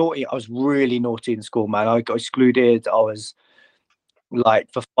 Like, I was naughty. I was really naughty in school, man. I got excluded. I was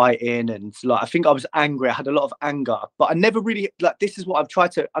like, for fighting, and like, I think I was angry. I had a lot of anger, but I never really, like, this is what I've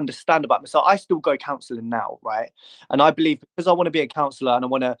tried to understand about myself. I still go counselling now, right? And I believe, because I want to be a counsellor, and I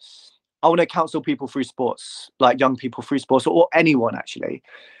want to counsel people through sports, like young people through sports, or anyone actually.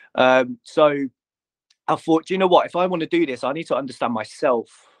 So I thought, do you know what? If I want to do this, I need to understand myself.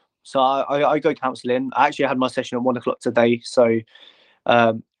 So I go counselling. I actually had my session at 1 o'clock today. So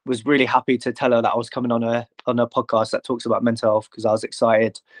was really happy to tell her that I was coming on a podcast that talks about mental health, because I was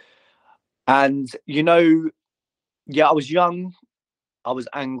excited. And, you know, yeah, I was young. I was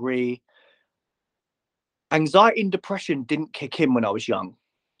angry. Anxiety and depression didn't kick in when I was young.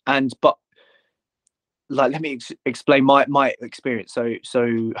 But like, let me explain my experience. So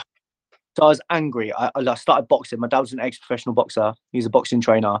I was angry. I started boxing. My dad was an ex-professional boxer. He's a boxing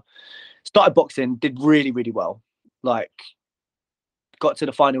trainer. Started boxing, did really, really well. Like, got to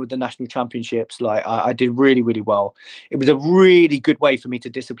the final with the national championships. Like, I did really, really well. It was a really good way for me to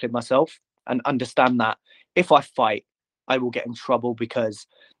discipline myself and understand that if I fight, I will get in trouble, because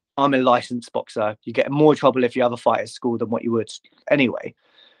I'm a licensed boxer. You get in more trouble if you have a fight at school than what you would anyway.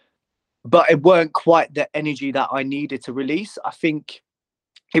 But it weren't quite the energy that I needed to release. I think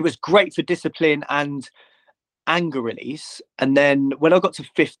it was great for discipline and anger release. And then when I got to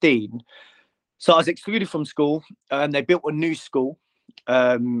 15, so I was excluded from school, and they built a new school.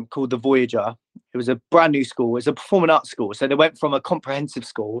 called the Voyager. It was a brand new school. It's a performing arts school. So they went from a comprehensive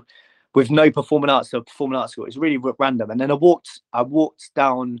school with no performing arts to a performing arts school. It's really random. And then I walked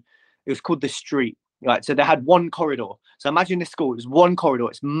down. It was called the street. Right. So they had one corridor. So imagine this school. It was one corridor.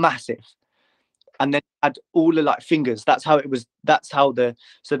 It's massive. And then it had all the like fingers. That's how it was. That's how the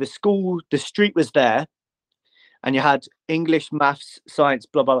street was there. And you had English, maths, science,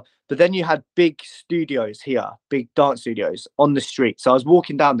 blah, blah, blah. But then you had big studios here, big dance studios on the street. So I was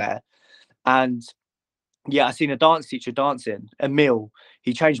walking down there and yeah, I seen a dance teacher dancing, Emil.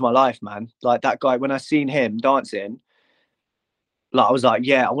 He changed my life, man. Like that guy, when I seen him dancing, like I was like,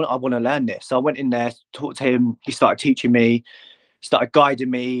 yeah, I want to learn this. So I went in there, talked to him. He started teaching me, started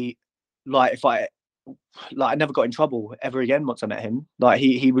guiding me. I never got in trouble ever again once I met him. Like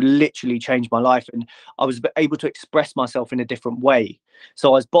he would literally change my life, and I was able to express myself in a different way. So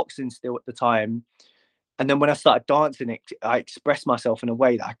I was boxing still at the time, and then when I started dancing, I expressed myself in a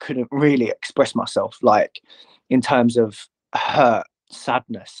way that I couldn't really express myself, like in terms of hurt,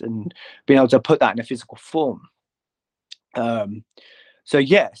 sadness, and being able to put that in a physical form. So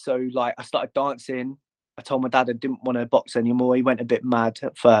like I started dancing. I told my dad I didn't want to box anymore. He went a bit mad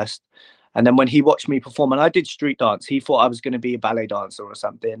at first. And then when he watched me perform, and I did street dance, he thought I was going to be a ballet dancer or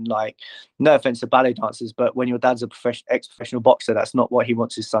something. Like, no offense to ballet dancers, but when your dad's a ex-professional boxer, that's not what he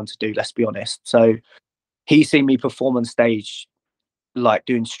wants his son to do, let's be honest. So he seen me perform on stage, like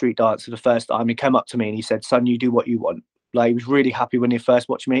doing street dance for the first time. He came up to me and he said, son, you do what you want. Like, he was really happy when he first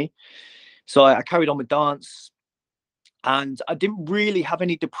watched me. So I carried on with dance. And I didn't really have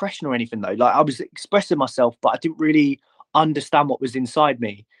any depression or anything, though. Like, I was expressing myself, but I didn't really understand what was inside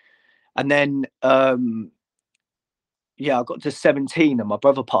me. And then, I got to 17 and my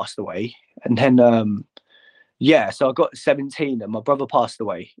brother passed away. And then, so I got 17 and my brother passed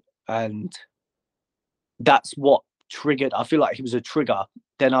away. And that's what triggered. I feel like he was a trigger.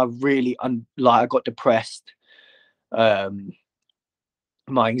 Then I really, I got depressed. My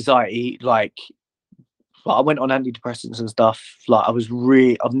anxiety, I went on antidepressants and stuff. Like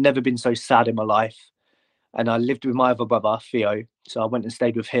I've never been so sad in my life. And I lived with my other brother, Theo. So I went and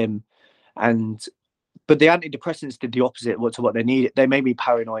stayed with him. But the antidepressants did the opposite to what they needed. They made me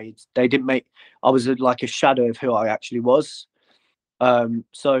paranoid. I was like a shadow of who I actually was. My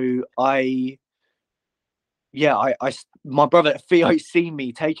brother Theo seen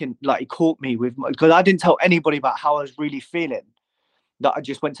me taking, like he caught me because I didn't tell anybody about how I was really feeling. That I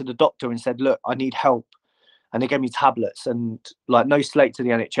just went to the doctor and said, look, I need help. And they gave me tablets and like no slate to the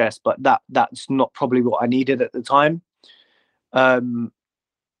NHS, but that's not probably what I needed at the time.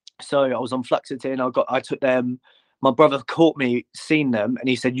 So I was on Fluoxetine. I took them. My brother caught me, seen them, and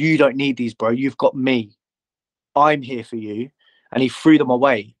he said, you don't need these, bro. You've got me. I'm here for you. And he threw them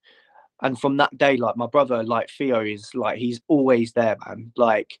away. And from that day, like my brother, like Theo is like, he's always there, man.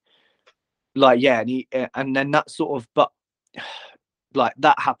 And then that sort of, but like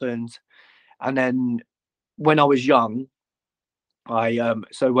that happened. And then when I was young,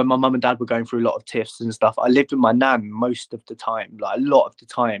 so when my mum and dad were going through a lot of tiffs and stuff, I lived with my nan most of the time, like a lot of the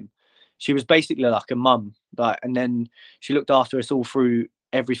time. She was basically like a mum, and then she looked after us all through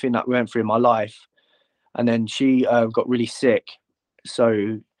everything that we went through in my life. And then she got really sick.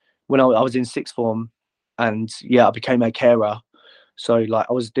 So when I was in sixth form, and I became a carer. So like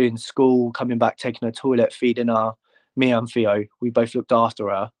I was doing school, coming back, taking her toilet, feeding her. Me and Theo, we both looked after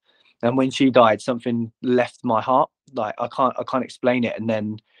her. And when she died, something left my heart. Like I can't explain it. And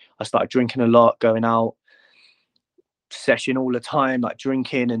then I started drinking a lot, going out, session all the time, like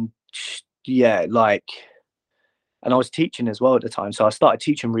drinking and and I was teaching as well at the time. So I started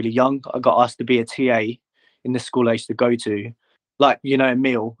teaching really young. I got asked to be a TA in the school I used to go to. Like,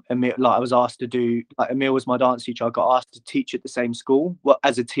 Emil, like I was asked to do, like Emil was my dance teacher. I got asked to teach at the same school,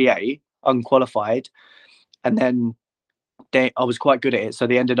 as a TA, unqualified. And then I was quite good at it. So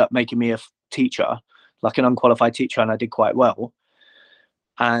they ended up making me a teacher, like an unqualified teacher. And I did quite well.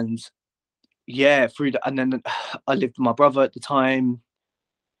 And and then I lived with my brother at the time.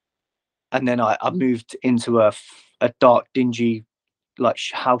 And then I moved into a dark, dingy, like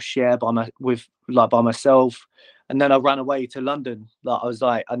house share by myself. And then I ran away to London. Like I was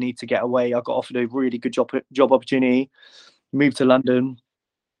like, I need to get away. I got offered a really good job opportunity, moved to London,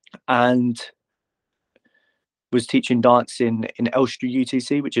 and was teaching dance in Elstree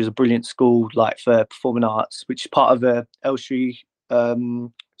UTC, which is a brilliant school like for performing arts, which is part of the Elstree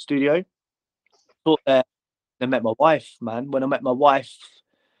studio. I met my wife, man. When I met my wife,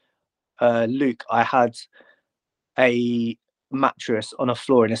 Luke, I had a mattress on a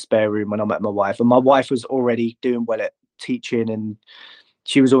floor in a spare room when I met my wife, and my wife was already doing well at teaching, and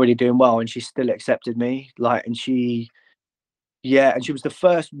she was already doing well, and she still accepted me. And she Yeah, and she was the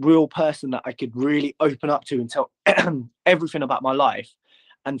first real person that I could really open up to and tell everything about my life.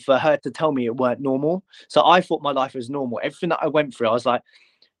 And for her to tell me it weren't normal. So I thought my life was normal. Everything that I went through, I was like,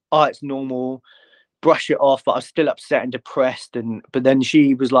 oh, it's normal, brush it off. But I was still upset and depressed. But then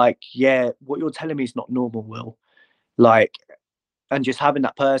she was like, yeah, what you're telling me is not normal, Will. Like, and just having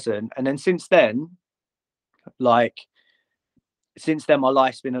that person. And then since then, my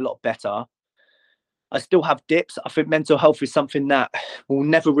life's been a lot better. I still have dips. I think mental health is something that will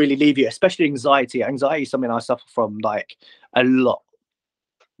never really leave you, especially anxiety. Anxiety is something I suffer from like a lot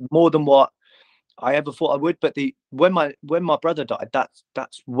more than what I ever thought I would. But when my brother died,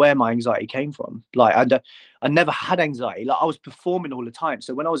 that's where my anxiety came from. Like I never had anxiety. Like I was performing all the time.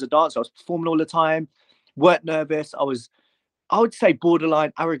 So when I was a dancer, I was performing all the time. Weren't nervous. I would say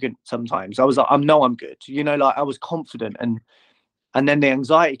borderline arrogant sometimes. I was like, I'm good. Like I was confident, and then the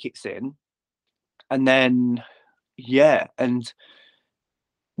anxiety kicks in, and then yeah, and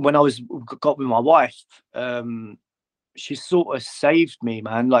when I got with my wife, she sort of saved me,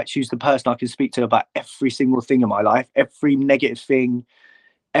 man. Like she's the person I can speak to about every single thing in my life, every negative thing,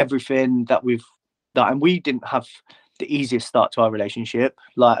 everything and we didn't have the easiest start to our relationship.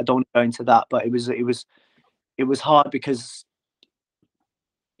 Like I don't want to go into that, but it was hard because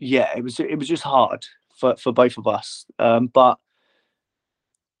yeah, it was just hard for both of us. But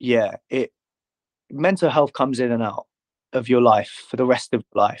yeah, mental health comes in and out of your life for the rest of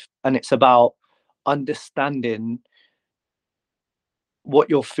life, and it's about understanding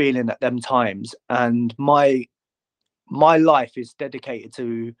what you're feeling at them times. And my life is dedicated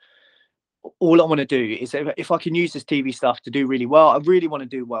to, all I want to do is, if I can use this TV stuff to do really well, I really want to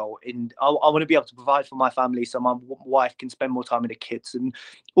do well. I want to be able to provide for my family so my wife can spend more time with the kids and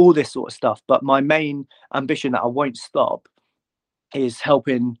all this sort of stuff. But my main ambition that I won't stop is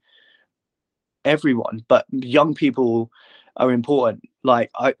helping everyone, but young people are important.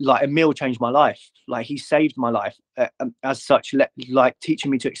 Like Emil changed my life. Like he saved my life, as such, like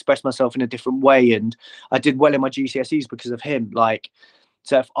teaching me to express myself in a different way. And I did well in my GCSEs because of him. Like,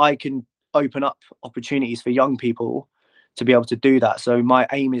 so if I can open up opportunities for young people to be able to do that. So my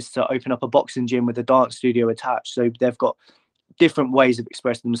aim is to open up a boxing gym with a dance studio attached, so they've got different ways of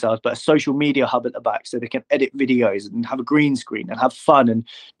expressing themselves, but a social media hub at the back so they can edit videos and have a green screen and have fun and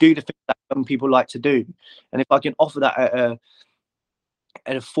do the things that young people like to do. And if I can offer that at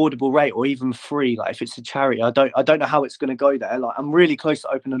an affordable rate or even free, like if it's a charity, I don't know how it's going to go there. Like I'm really close to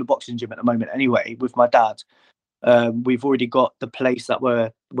opening a boxing gym at the moment anyway with my dad. We've already got the place that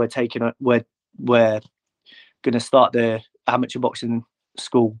we're going to start the amateur boxing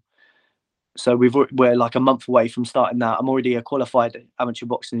school. So we're like a month away from starting that. I'm already a qualified amateur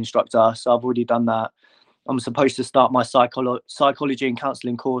boxing instructor, so I've already done that. I'm supposed to start my psychology and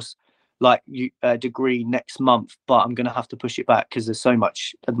counselling course, degree next month, but I'm going to have to push it back because there's so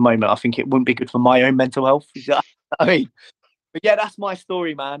much at the moment. I think it wouldn't be good for my own mental health. I mean, but yeah, that's my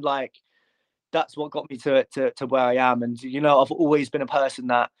story, man. Like that's what got me to where I am. And I've always been a person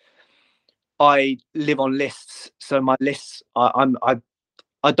that I live on lists. So my lists,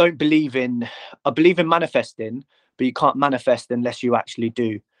 I don't believe in. I believe in manifesting, but you can't manifest unless you actually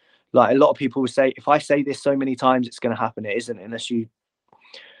do. Like a lot of people will say, if I say this so many times, it's going to happen. It isn't unless you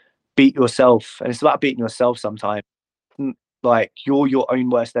beat yourself, and it's about beating yourself sometimes. Like you're your own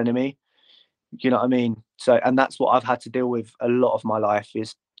worst enemy. You know what I mean? So, and that's what I've had to deal with a lot of my life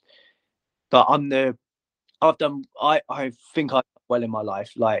is that I think I've done well in my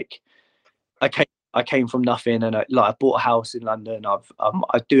life. Like I came from nothing, and I bought a house in London.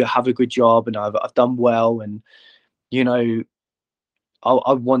 I do have a good job, and I've done well, and you know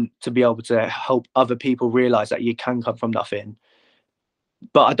I want to be able to help other people realize that you can come from nothing.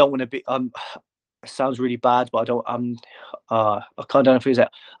 But I don't want to be. It sounds really bad, but I don't. I kind of don't know if it's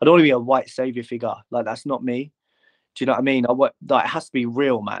that. I don't want to be a white savior figure. Like that's not me. Do you know what I mean? Like it has to be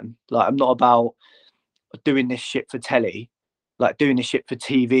real, man. Like I'm not about doing this shit for telly, like doing this shit for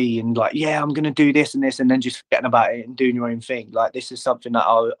TV, and like yeah, I'm gonna do this and this, and then just forgetting about it and doing your own thing. Like this is something that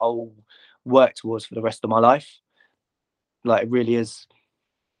I'll work towards for the rest of my life. Like it really is,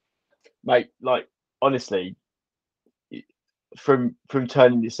 Mate. Like honestly, from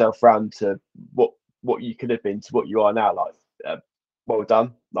turning yourself around to what you could have been to what you are now, like well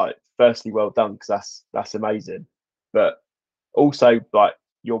done. Like firstly, well done because that's amazing. But also, like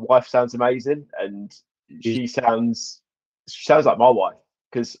your wife sounds amazing, and she sounds like my wife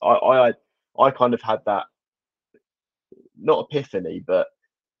because I kind of had that not epiphany, but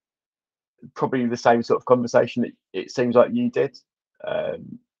probably the same sort of conversation that it seems like you did.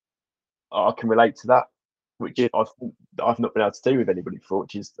 I can relate to that, which I've not been able to do with anybody before,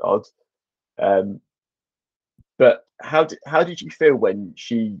 which is odd. But how did you feel when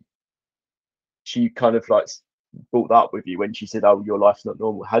she kind of like brought that up with you when she said, "Oh, your life's not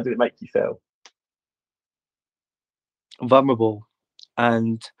normal"? How did it make you feel? Vulnerable.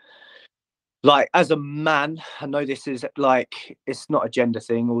 And like, as a man, I know this is like, it's not a gender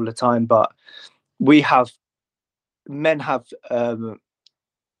thing all the time, but men have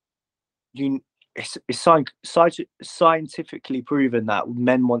it's scientifically proven that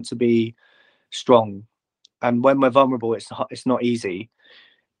men want to be strong, and when we're vulnerable, it's not easy.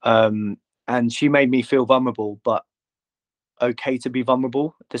 And she made me feel vulnerable, but okay to be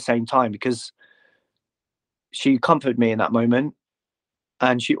vulnerable at the same time, because she comforted me in that moment,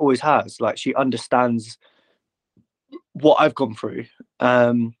 and she always has. Like, she understands what I've gone through.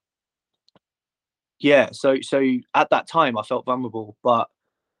 Yeah, so at that time I felt vulnerable, but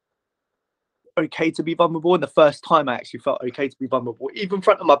okay to be vulnerable. And the first time I actually felt okay to be vulnerable, even in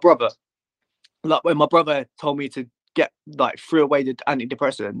front of my brother, like when my brother told me to threw away the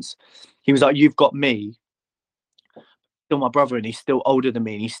antidepressants, he was like, "You've got me." Still my brother, and he's still older than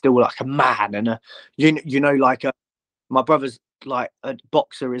me, and he's still like a man, and my brother's like a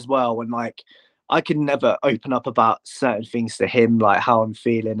boxer as well, and like I could never open up about certain things to him, like how I'm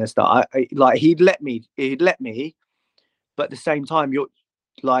feeling and stuff. Like he'd let me, but at the same time, you're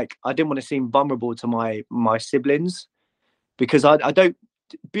like, I didn't want to seem vulnerable to my siblings, because I don't,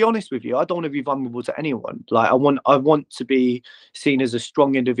 be honest with you, I don't want to be vulnerable to anyone. Like, I want to be seen as a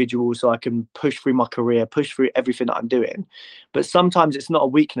strong individual, so I can push through my career, push through everything that I'm doing. But sometimes it's not a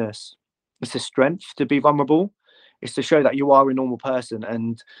weakness, it's a strength to be vulnerable. It's to show that you are a normal person.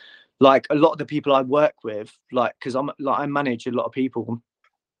 And like, a lot of the people I work with, like, because I manage a lot of people,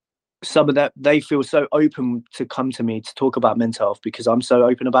 some of that, they feel so open to come to me to talk about mental health, because I'm so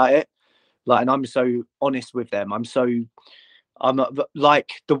open about it. Like, and I'm so honest with them.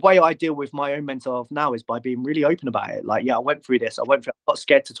 Like, the way I deal with my own mental health now is by being really open about it. Like, yeah, I went through this. I'm not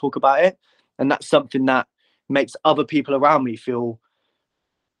scared to talk about it. And that's something that makes other people around me feel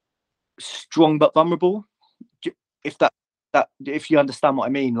strong but vulnerable. If if you understand what I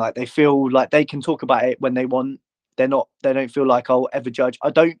mean, like, they feel like they can talk about it when they want. They don't feel like I'll ever judge.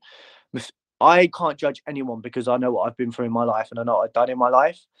 I can't judge anyone, because I know what I've been through in my life, and I know what I've done in my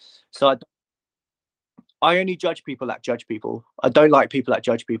life. So I only judge people that judge people. I don't like people that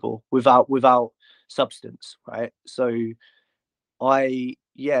judge people without substance, right? So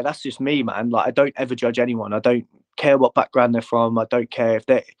that's just me, man. Like, I don't ever judge anyone. I don't care what background they're from. I don't care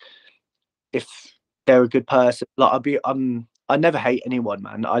if they're a good person. Like, I never hate anyone,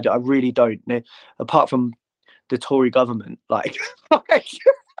 man. I really don't. Apart from the Tory government, like,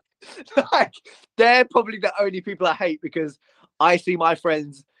 like, they're probably the only people I hate, because I see my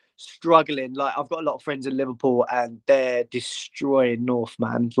friends struggling. Like, I've got a lot of friends in Liverpool, and they're destroying North,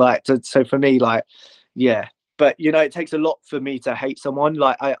 man. Like, so for me, like, yeah. But it takes a lot for me to hate someone.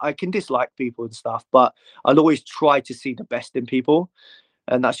 Like, I can dislike people and stuff, but I'll always try to see the best in people,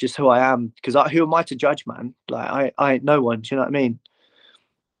 and that's just who I am. Because who am I to judge, man? Like, I ain't no one. Do you know what I mean?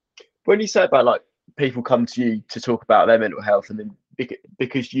 When you say about like people come to you to talk about their mental health, and then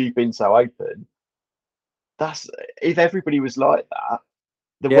because you've been so open, that's, if everybody was like that,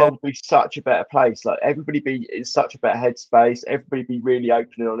 the world would be such a better place. Like, everybody be in such a better headspace. Everybody be really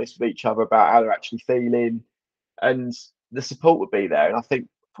open and honest with each other about how they're actually feeling, and the support would be there. And I think,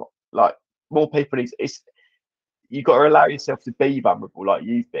 like, more people you've got to allow yourself to be vulnerable, like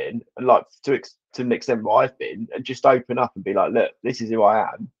you've been, and like to an extent what I've been, and just open up and be like, look, this is who I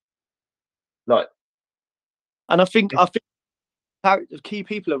am. Like, and I think key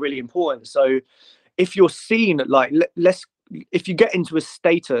people are really important. So if you're seen, like, if you get into a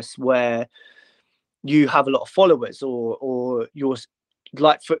status where you have a lot of followers, or you're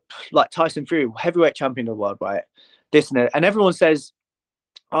like Tyson Fury, heavyweight champion of the world, right? This and that, and everyone says,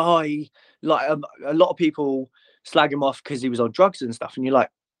 oh, a lot of people slag him off because he was on drugs and stuff, and you're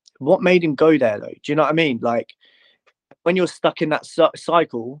like, what made him go there, though? Do you know what I mean? Like, when you're stuck in that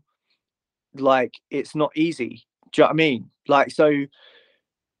cycle, like, it's not easy. Do you know what I mean? Like, so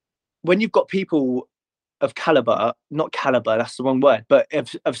when you've got people of caliber, not caliber, that's the wrong word, but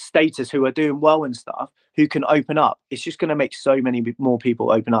of status, who are doing well and stuff, who can open up, it's just going to make so many more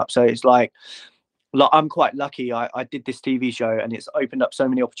people open up. So it's like I'm quite lucky. I did this TV show, and it's opened up so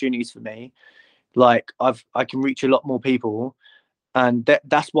many opportunities for me. Like, I can reach a lot more people, and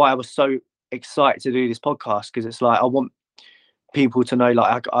that's why I was so excited to do this podcast, because it's like, I want people to know,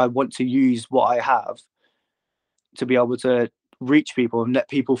 like, I want to use what I have to be able to reach people and let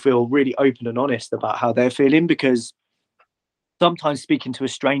people feel really open and honest about how they're feeling, because sometimes speaking to a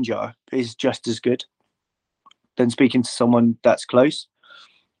stranger is just as good than speaking to someone that's close.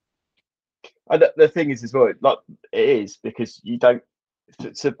 And the thing is as well, like it is because you don't.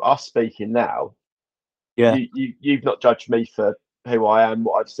 To us speaking now, Yeah. you've not judged me for who I am,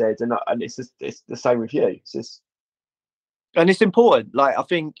 what I've said, and it's just, it's the same with you. It's just, And it's important. Like, I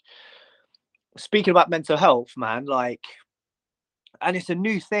think, speaking about mental health, man, like, and it's a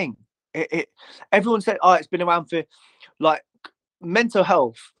new thing. Everyone said, oh, it's been around for, like, mental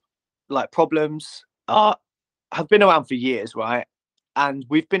health, like, problems have been around for years, right? And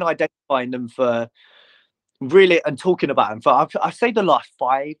we've been identifying them for really, and talking about them for, I say, the last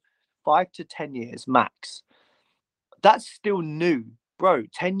 5 to 10 years max. That's still new, bro.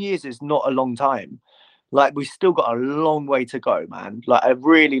 10 years is not a long time. Like, we still got a long way to go, man. Like, a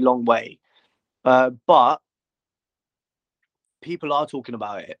really long way. But people are talking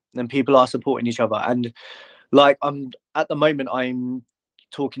about it, and people are supporting each other. And like, at the moment, I'm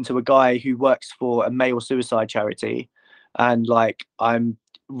talking to a guy who works for a male suicide charity, and like, I'm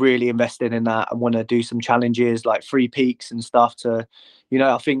really invested in that. I want to do some challenges, like free peaks and stuff to,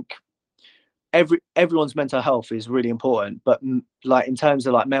 I think everyone's mental health is really important, but like, in terms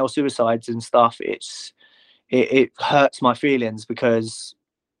of like male suicides and stuff, it hurts my feelings because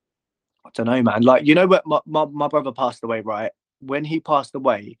I don't know, man. Like, what, my brother passed away, right? When he passed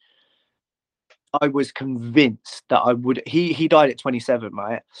away, I was convinced that I would. He died at 27,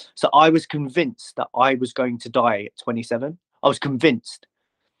 right? So I was convinced that I was going to die at 27. I was convinced,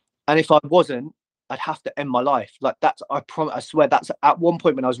 and if I wasn't, I'd have to end my life. Like, that's, I swear, that's at one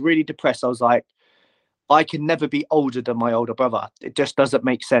point when I was really depressed. I was like, I can never be older than my older brother. It just doesn't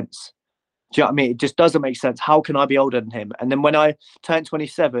make sense. Do you know what I mean? It just doesn't make sense. How can I be older than him? And then when I turned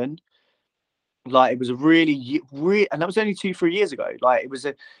 27, like, it was a really, and that was only 2-3 years ago. Like, it was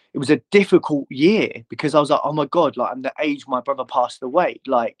a difficult year because I was like, oh my God, like, I'm the age my brother passed away.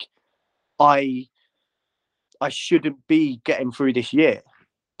 Like, I shouldn't be getting through this year,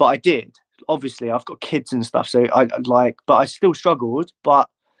 but I did. Obviously, I've got kids and stuff, so but I still struggled. But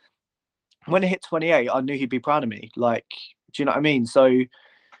when I hit 28, I knew he'd be proud of me. Like, do you know what I mean? So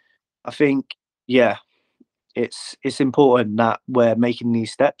I think, yeah, it's important that we're making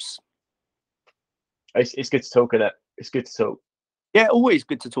these steps. it's good to talk, isn't it? It's good to talk. Yeah, always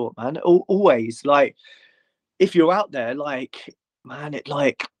good to talk, man. Always, like, if you're out there, like, man,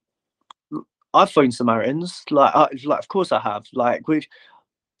 I've phoned Samaritans, like, of course I have. Like,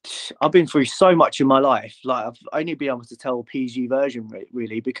 I've been through so much in my life. Like, I've only been able to tell PG version,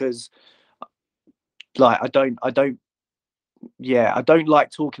 really, because like, I don't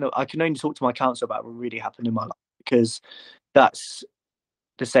like talking. I can only talk to my counsellor about what really happened in my life, because that's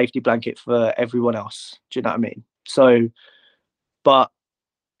the safety blanket for everyone else. Do you know what I mean? So, but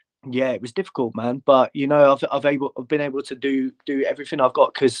yeah, it was difficult, man. But I've been able to do everything I've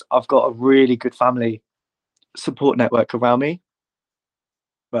got because I've got a really good family support network around me.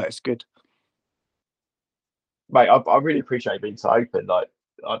 But it's good. Mate, I really appreciate you being so open. Like,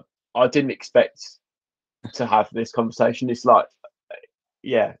 I didn't expect to have this conversation. It's like,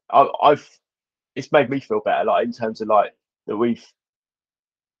 yeah, I've it's made me feel better. Like, in terms of like that we've.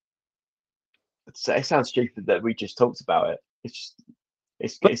 It sounds stupid that we just talked about it. It's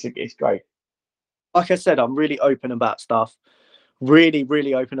great. Like I said, I'm really open about stuff. Really,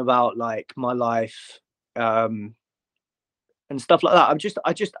 really open about like my life, and stuff like that.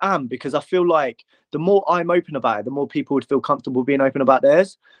 I just am, because I feel like the more I'm open about it, the more people would feel comfortable being open about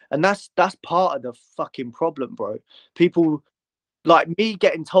theirs. And that's part of the fucking problem, bro. People like me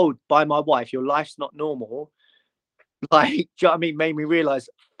getting told by my wife, your life's not normal. Like, do you know what I mean? Made me realize,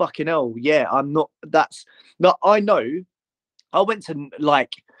 fucking hell, yeah, I'm not. I know. I went to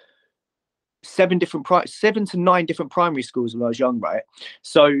like 7 to 9 different primary schools when I was young, right?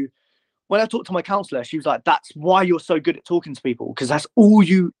 So when I talked to my counselor, she was like, that's why you're so good at talking to people, because that's all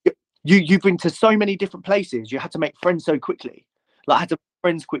you've been to so many different places. You had to make friends so quickly. Like, I had to make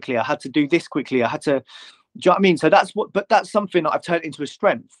friends quickly. I had to do this quickly. I had to, do you know what I mean? So but that's something that I've turned into a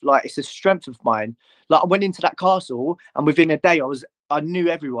strength. Like, it's a strength of mine. Like, I went into that castle and within a day I knew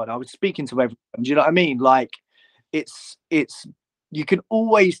everyone. I was speaking to everyone. Do you know what I mean? Like, it's you can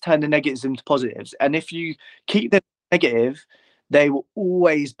always turn the negatives into positives. And if you keep them negative, they will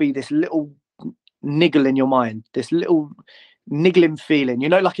always be this little niggle in your mind, this little niggling feeling,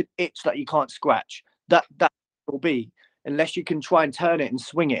 like an itch that you can't scratch. That will be, unless you can try and turn it and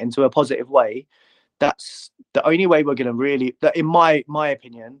swing it into a positive way. That's the only way we're going to really, that in my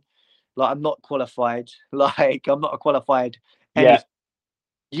opinion. Like, I'm not qualified. Like, I'm not a qualified anything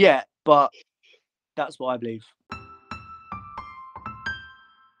yet, but that's what I believe.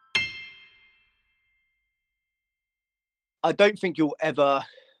 I don't think you'll ever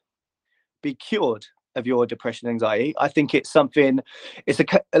be cured. of your depression, anxiety. I think it's something, it's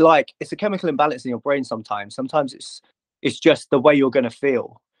a chemical imbalance in your brain sometimes. Sometimes it's just the way you're going to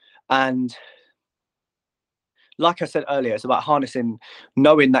feel. And like I said earlier, it's about harnessing,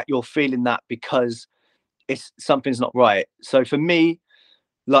 knowing that you're feeling that because something's not right. So for me,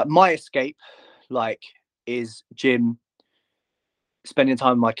 like my escape, like, is gym, spending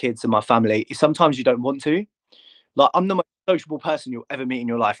time with my kids and my family. Sometimes you don't want to. Like, I'm the most sociable person you'll ever meet in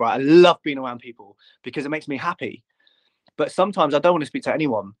your life, right? I love being around people because it makes me happy. But sometimes I don't want to speak to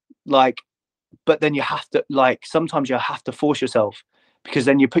anyone. Like, but then you have to, like, sometimes you have to force yourself, because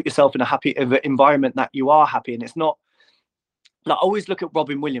then you put yourself in a happy environment that you are happy. And it's not, like, I always look at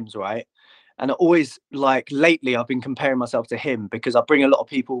Robin Williams, right? And I always, like, lately I've been comparing myself to him because I bring a lot of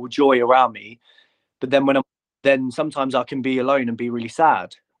people joy around me. But then then sometimes I can be alone and be really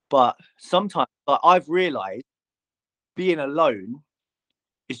sad. But sometimes, like, I've realized being alone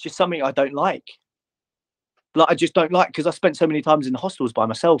is just something I don't like. Like, I just don't like, because I spent so many times in hostels by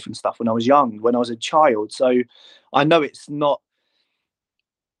myself and stuff when I was young, when I was a child. So I know it's not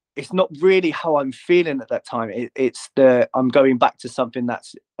really how I'm feeling at that time. I'm going back to something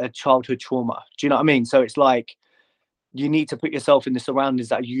that's a childhood trauma. Do you know what I mean? So it's like, you need to put yourself in the surroundings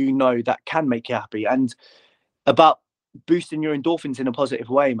that you know that can make you happy, and about boosting your endorphins in a positive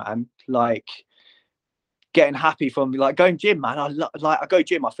way, man. Like, getting happy from, like, going gym, man. I go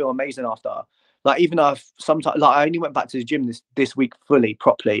gym, I feel amazing after. Like, even though I've sometimes, like, I only went back to the gym this week fully,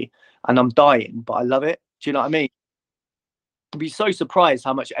 properly, and I'm dying, but I love it. Do you know what I mean? You'd be so surprised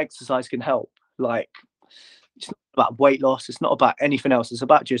how much exercise can help. Like, it's not about weight loss, it's not about anything else. It's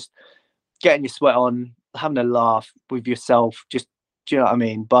about just getting your sweat on, having a laugh with yourself. Just, do you know what I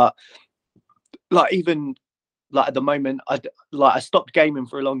mean? But, like, even like at the moment, I stopped gaming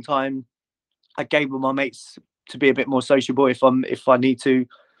for a long time. I game with my mates to be a bit more sociable if I need to.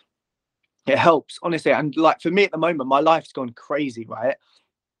 It helps, honestly. And, like, for me at the moment, my life's gone crazy, right?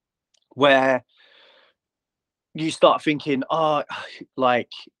 Where you start thinking, oh,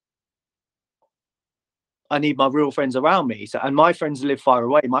 like, I need my real friends around me. So, and my friends live far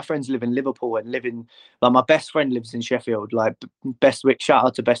away. My friends live in Liverpool and like, my best friend lives in Sheffield. Like, Bestwick, shout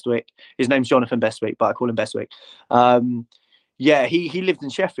out to Bestwick. His name's Jonathan Bestwick, but I call him Bestwick. Yeah, he lived in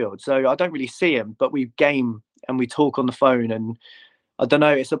Sheffield, so I don't really see him, but we game and we talk on the phone. And I don't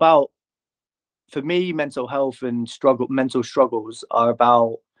know, it's about, for me, mental health and mental struggles are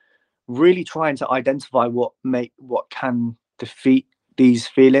about really trying to identify what can defeat these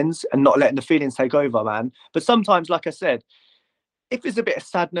feelings and not letting the feelings take over, man. But sometimes, like I said, if there's a bit of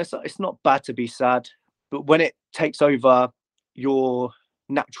sadness, it's not bad to be sad. But when it takes over your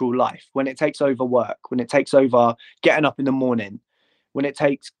natural life, when it takes over work, when it takes over getting up in the morning, when it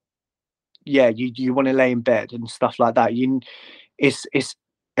takes, yeah, you want to lay in bed and stuff like that, it's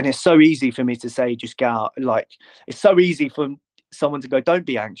and it's so easy for me to say, just get out. Like, it's so easy for someone to go, don't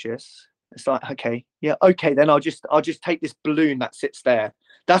be anxious. It's like, okay, yeah, okay, then I'll just take this balloon that sits there.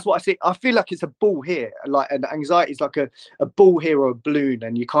 That's what I see. I feel like it's a ball here, like, and anxiety is like a ball here or a balloon,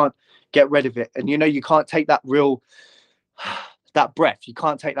 and you can't get rid of it. And, you know, you can't take that that breath. You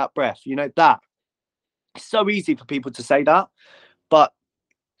can't take that breath. You know, that it's so easy for people to say that, but,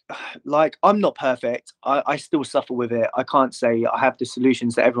 like, I'm not perfect. I still suffer with it. I can't say I have the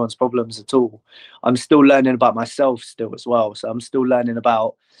solutions to everyone's problems at all. I'm still learning about myself still as well. So I'm still learning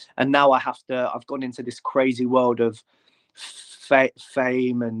about, and now I've gone into this crazy world of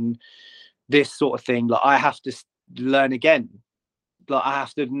fame and this sort of thing. Like, I have to learn again. Like, I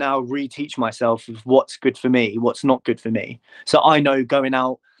have to now reteach myself of what's good for me, what's not good for me. So I know going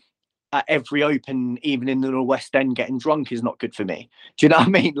out at every open evening in the West End getting drunk is not good for me. Do you know what I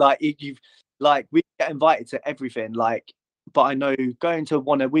mean? Like, we get invited to everything, like, but I know going to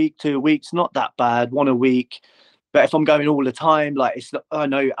one a week, 2 weeks, not that bad, one a week. But if I'm going all the time, like, I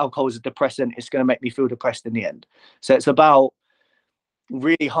know alcohol is a depressant, it's going to make me feel depressed in the end. So it's about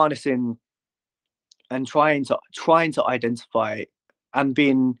really harnessing and trying to identify, and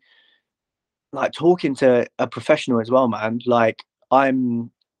being, like, talking to a professional as well, man. Like,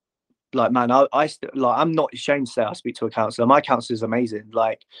 I'm like, man, I still, like, I'm not ashamed to say I speak to a counsellor. My counsellor is amazing.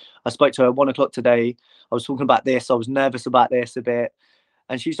 Like, I spoke to her at 1 o'clock today. I was talking about this. I was nervous about this a bit.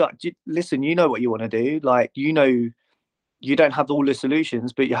 And she's like, listen, you know what you want to do. Like, you know, you don't have all the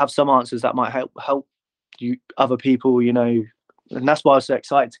solutions, but you have some answers that might help you, other people, you know. And that's why I was so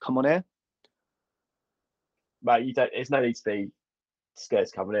excited to come on here. Mate, there's no need to be scared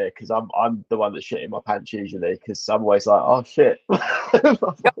to come in here, because I'm the one that's shitting my pants usually, because I'm always like, oh shit. What am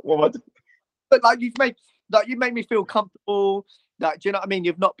I doing? But, like, you made me feel comfortable. Like, do you know what I mean?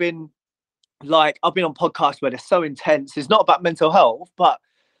 You've not been, like, I've been on podcasts where they're so intense. It's not about mental health, but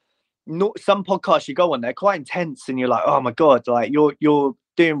not some podcasts you go on, they're quite intense, and you're like, oh my god, like you're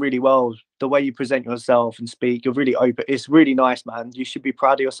doing really well. The way you present yourself and speak, you're really open. It's really nice, man. You should be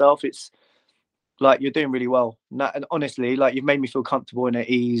proud of yourself. It's like you're doing really well. And honestly, like you've made me feel comfortable and at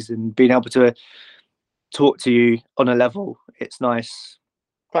ease, and being able to talk to you on a level. It's nice.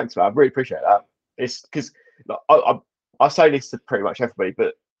 Thanks, man. I really appreciate that. It's because like, I say this to pretty much everybody,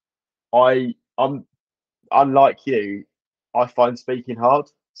 but I'm unlike you. I find speaking hard.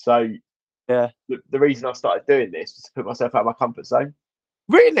 So Yeah. The reason I started doing this was to put myself out of my comfort zone.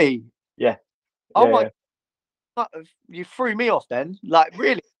 Really? Yeah. Oh yeah, my God, you threw me off then. Like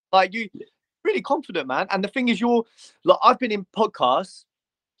really, like you really confident, man. And the thing is, you're like, I've been in podcasts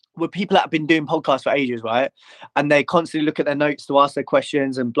with people that have been doing podcasts for ages, right? And they constantly look at their notes to ask their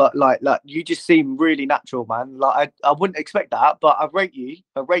questions, and like you just seem really natural, man. Like I wouldn't expect that, but I rate you,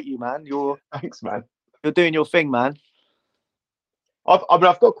 man. Thanks, man. You're doing your thing, man. I mean,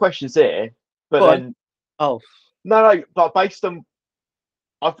 I've got questions here, but Go on. then no, but based on,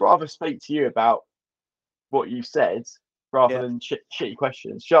 I'd rather speak to you about what you've said rather than shitty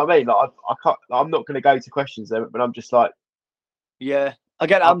questions. Do you know what I mean? Like I can't. I'm not going to go to questions there, but I'm just like, yeah.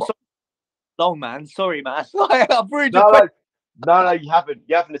 Again, I'm so long, man. Sorry, man. I've ruined your question. No, you haven't.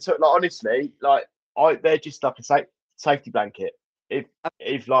 You haven't at all. Like honestly, like they're just like a safety blanket. If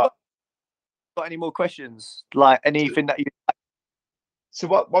like, got any more questions? Like anything that you. So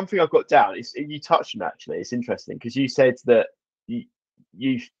one thing I've got down is you touched on, actually. It's interesting because you said that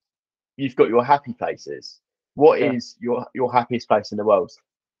you've got your happy places. What is your happiest place in the world?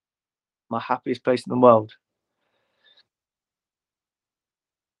 My happiest place in the world.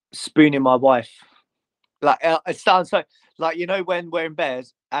 Spooning my wife. Like it sounds so like, you know, when we're in bed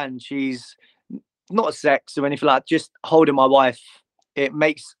and she's not sex or anything, like just holding my wife, it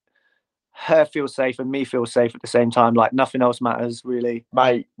makes her feel safe and me feel safe at the same time. Like nothing else matters, really.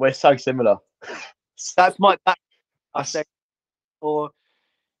 Mate, we're so similar. That's I say, or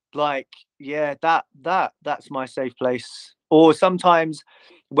like, yeah, that's my safe place. Or sometimes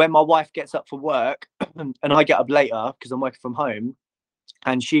when my wife gets up for work and I get up later because I'm working from home,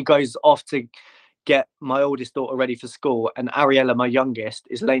 and she goes off to get my oldest daughter ready for school, and Ariella, my youngest,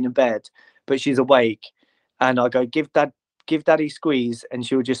 is laying in bed, but she's awake, and I go, give daddy a squeeze, and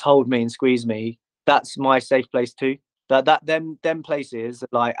she'll just hold me and squeeze me. That's my safe place too. Them places,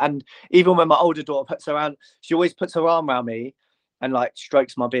 like, and even when my older daughter she always puts her arm around me and like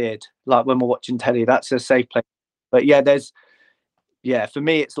strokes my beard, like when we're watching telly. That's a safe place. But for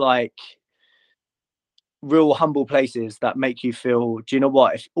me, it's like real humble places that make you feel, do you know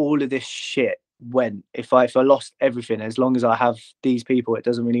what, if all of this shit went, if I lost everything, as long as I have these people, it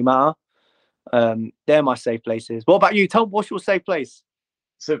doesn't really matter. They're my safe places. What about you? What's your safe place?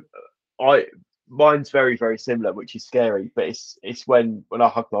 So mine's very, very similar, which is scary, but it's when I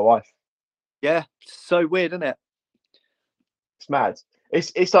hug my wife. Yeah, so weird, isn't it? It's mad.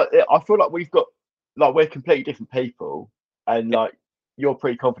 It's like, I feel like we're completely different people, and like you're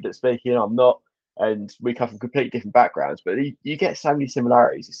pretty confident speaking, I'm not, and we come from completely different backgrounds, but you get so many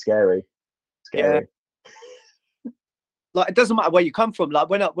similarities. It's scary. Yeah. Like it doesn't matter where you come from. Like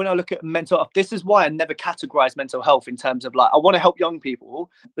when I look at mental health, this is why I never categorize mental health in terms of like, I want to help young people,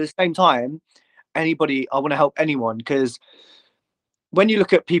 but at the same time, I want to help anyone, because when you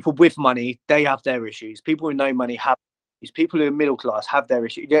look at people with money, they have their issues. People with no money have issues. People who are middle class have their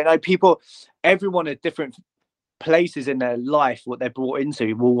issues. You know, everyone at different places in their life, what they're brought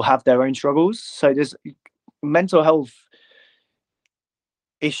into, will have their own struggles. So there's mental health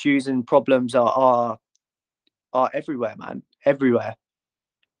issues and problems are everywhere, man, everywhere.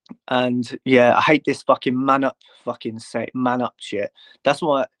 And yeah, I hate this fucking man up shit. That's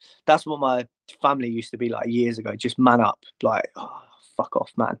what my family used to be like years ago. Just man up, like, oh, fuck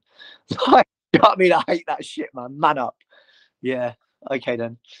off, man. Like, you know what I mean? I hate that shit, man. Man up. Yeah. Okay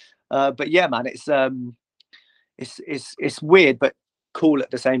then. But yeah, man, it's weird but cool at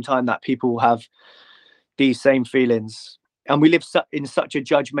the same time that people have these same feelings, and we live in such a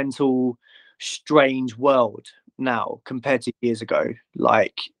judgmental, strange world now compared to years ago.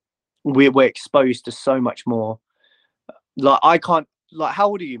 Like we're exposed to so much more. Like I can't, like, how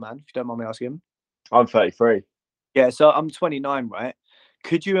old are you, man, if you don't mind me asking? I'm 33. Yeah, so I'm 29, right?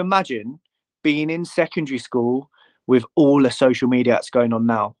 Could you imagine being in secondary school with all the social media that's going on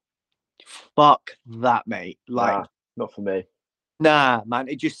now? Fuck that, mate. Like, not for me. Nah, man,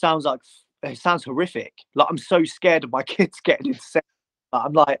 it sounds horrific. Like I'm so scared of my kids getting into sex.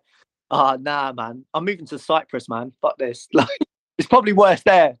 I'm like, nah, man, I'm moving to Cyprus, man. Fuck this. Like, it's probably worse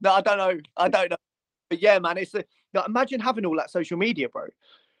there. No, I don't know. But yeah, man, like, imagine having all that social media, bro.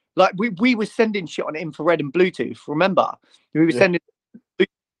 Like we were sending shit on infrared and Bluetooth. Remember, we were sending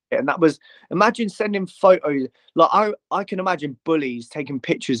And that was, imagine sending photos. Like I can imagine bullies taking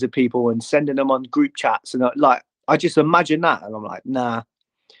pictures of people and sending them on group chats, and like I just imagine that, and I'm like, nah,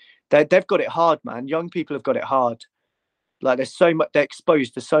 they've got it hard, man. Young people have got it hard. Like there's so much, they're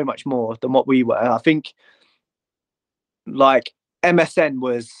exposed to so much more than what we were. I think like MSN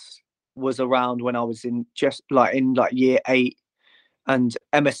was around when I was in year 8, and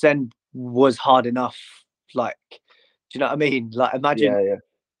MSN was hard enough. Like, do you know what I mean? Like imagine Yeah.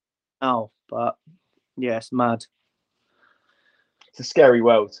 now, but yeah, it's mad. It's a scary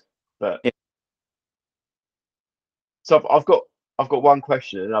world, but Yeah. so I've got one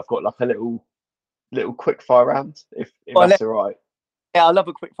question, and I've got like a little quick fire round, if Well, that's all right. Yeah, I love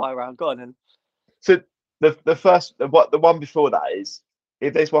a quick fire round. Go on then. So the one before that is,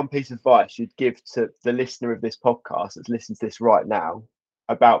 if there's one piece of advice you'd give to the listener of this podcast that's listening to this right now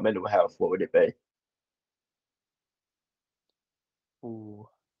about mental health, what would it be? Ooh.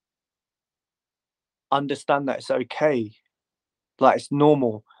 Understand that it's okay. Like it's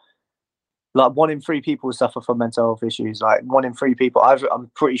normal. Like 1 in 3 people suffer from mental health issues. Like 1 in 3 people. I'm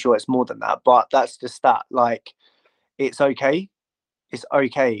pretty sure it's more than that, but that's the stat. Like it's okay. It's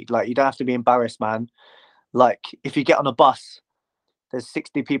okay. Like you don't have to be embarrassed, man. Like if you get on a bus, there's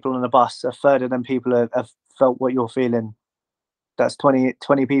 60 people on a bus. A third of them people have felt what you're feeling. That's 20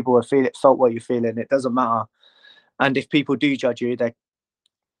 people have felt what you're feeling. It doesn't matter. And if people do judge you,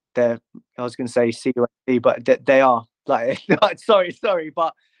 they're I was going to say CUSD, but they are like sorry,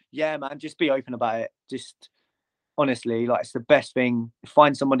 but yeah, man, just be open about it. Just honestly, like it's the best thing.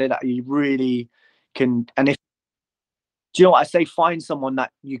 Find someone that you really can, and if do you know what I say, find someone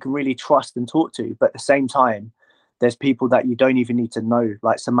that you can really trust and talk to. But at the same time, there's people that you don't even need to know,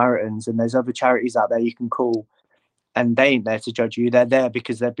 like Samaritans, and there's other charities out there you can call, and they ain't there to judge you. They're there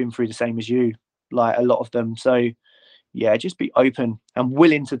because they've been through the same as you, like a lot of them. So yeah, just be open and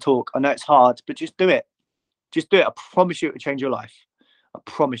willing to talk. I know it's hard, but just do it. Just do it. I promise you it will change your life. I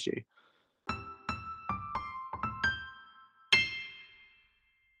promise you.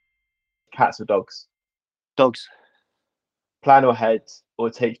 Cats or dogs? Dogs. Plan ahead, or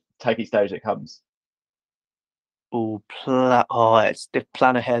take each day as it comes? It's the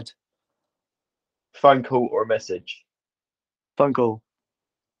plan ahead. Phone call or a message? Phone call.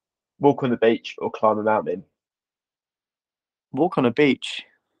 Walk on the beach or climb a mountain? Walk on a beach.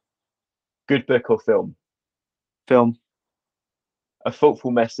 Good book or film? Film. A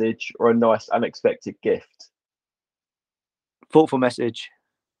thoughtful message or a nice unexpected gift? Thoughtful message.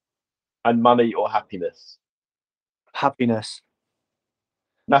 And money or happiness? Happiness.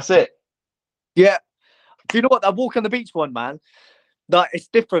 That's it. Yeah. Do you know what? That walk on the beach one, man. Like it's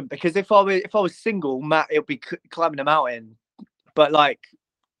different because if I was single, Matt, it'll be climbing a mountain. But like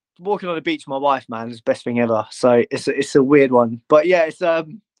walking on the beach with my wife, man, is the best thing ever. So it's a weird one, but yeah, it's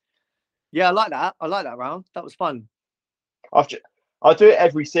yeah, I like that. I like that round. That was fun. I do it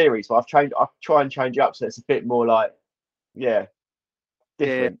every series, but I try and change it up so it's a bit more like, yeah,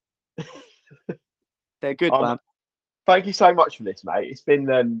 different. Yeah. They're good, man. Thank you so much for this, mate. It's been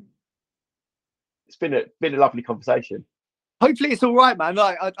a lovely conversation. Hopefully it's all right, man.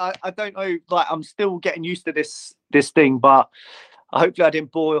 Like I don't know, like I'm still getting used to this thing, but hopefully I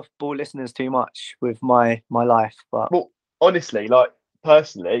didn't bore listeners too much with my life. But well, honestly, like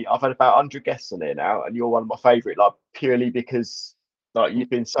personally, I've had about 100 guests on here now, and you're one of my favourite, like purely because like you've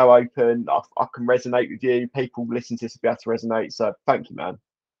been so open. I can resonate with you. People listen to this will be able to resonate. So thank you, man.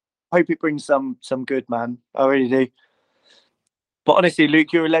 Hope it brings some good, man. I really do. But honestly,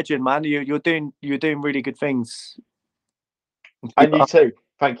 Luke, you're a legend, man. You're doing really good things. And you too.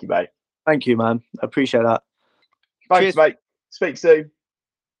 Thank you, mate. Thank you, man. I appreciate that. Thanks, Cheers, mate. Speak soon.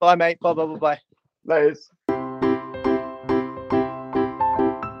 Bye, mate. Bye. Later.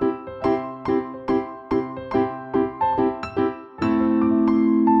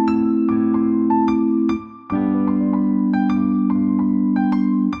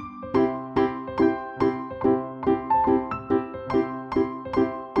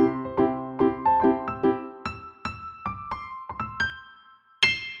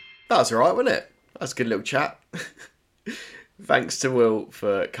 That was all right, wasn't it? That's a good little chat. Thanks to Will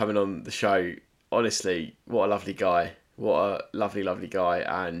for coming on the show. Honestly, what a lovely guy. What a lovely, lovely guy.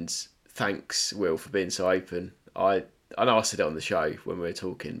 And thanks, Will, for being so open. I know I said it on the show when we were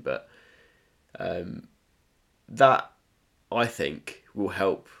talking, but that, I think, will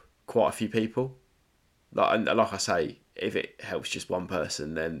help quite a few people. Like I say, if it helps just one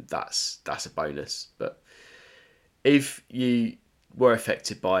person, then that's a bonus. But if you were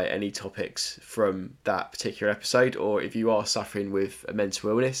affected by any topics from that particular episode, or if you are suffering with a mental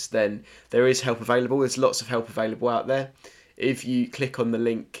illness, then there is help available. There's lots of help available out there. if you click on the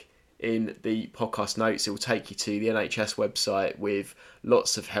link in the podcast notes, it will take you to the NHS website with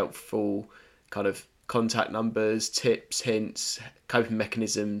lots of helpful kind of contact numbers, tips, hints, coping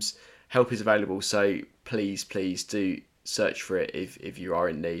mechanisms. Help is available, so please do search for it if you are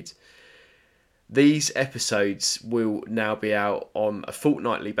in need. These episodes will now be out on a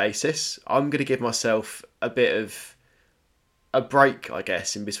fortnightly basis. I'm going to give myself a bit of a break, I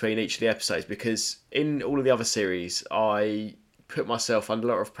guess, in between each of the episodes, because in all of the other series, I put myself under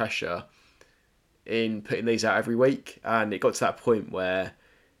a lot of pressure in putting these out every week, and it got to that point where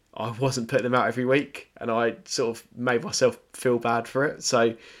I wasn't putting them out every week, and I sort of made myself feel bad for it.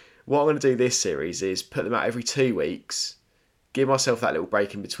 So what I'm going to do this series is put them out every 2 weeks, give myself that little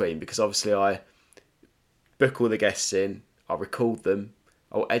break in between, because obviously I book all the guests in, I'll record them,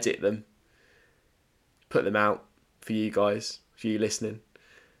 I'll edit them, put them out for you guys, for you listening,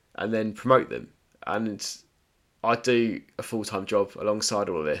 and then promote them. And I do a full-time job alongside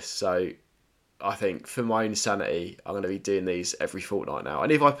all of this, so I think for my own sanity, I'm going to be doing these every fortnight now.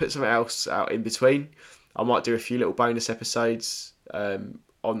 And if I put something else out in between, I might do a few little bonus episodes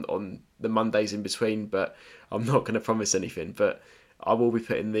on the Mondays in between, but I'm not going to promise anything. But I will be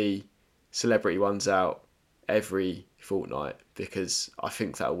putting the celebrity ones out every fortnight, because I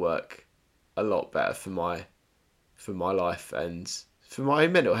think that'll work a lot better for my life and for my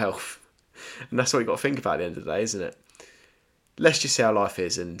mental health. And that's what you've got to think about at the end of the day, isn't it? Let's just see how life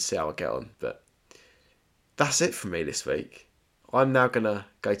is and see how I get on. But that's it from me this week. I'm now going to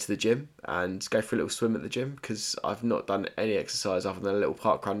go to the gym and go for a little swim at the gym, because I've not done any exercise other than a little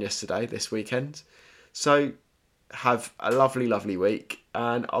park run yesterday, this weekend. So have a lovely, lovely week,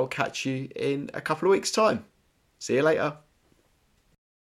 and I'll catch you in a couple of weeks' time. See you later.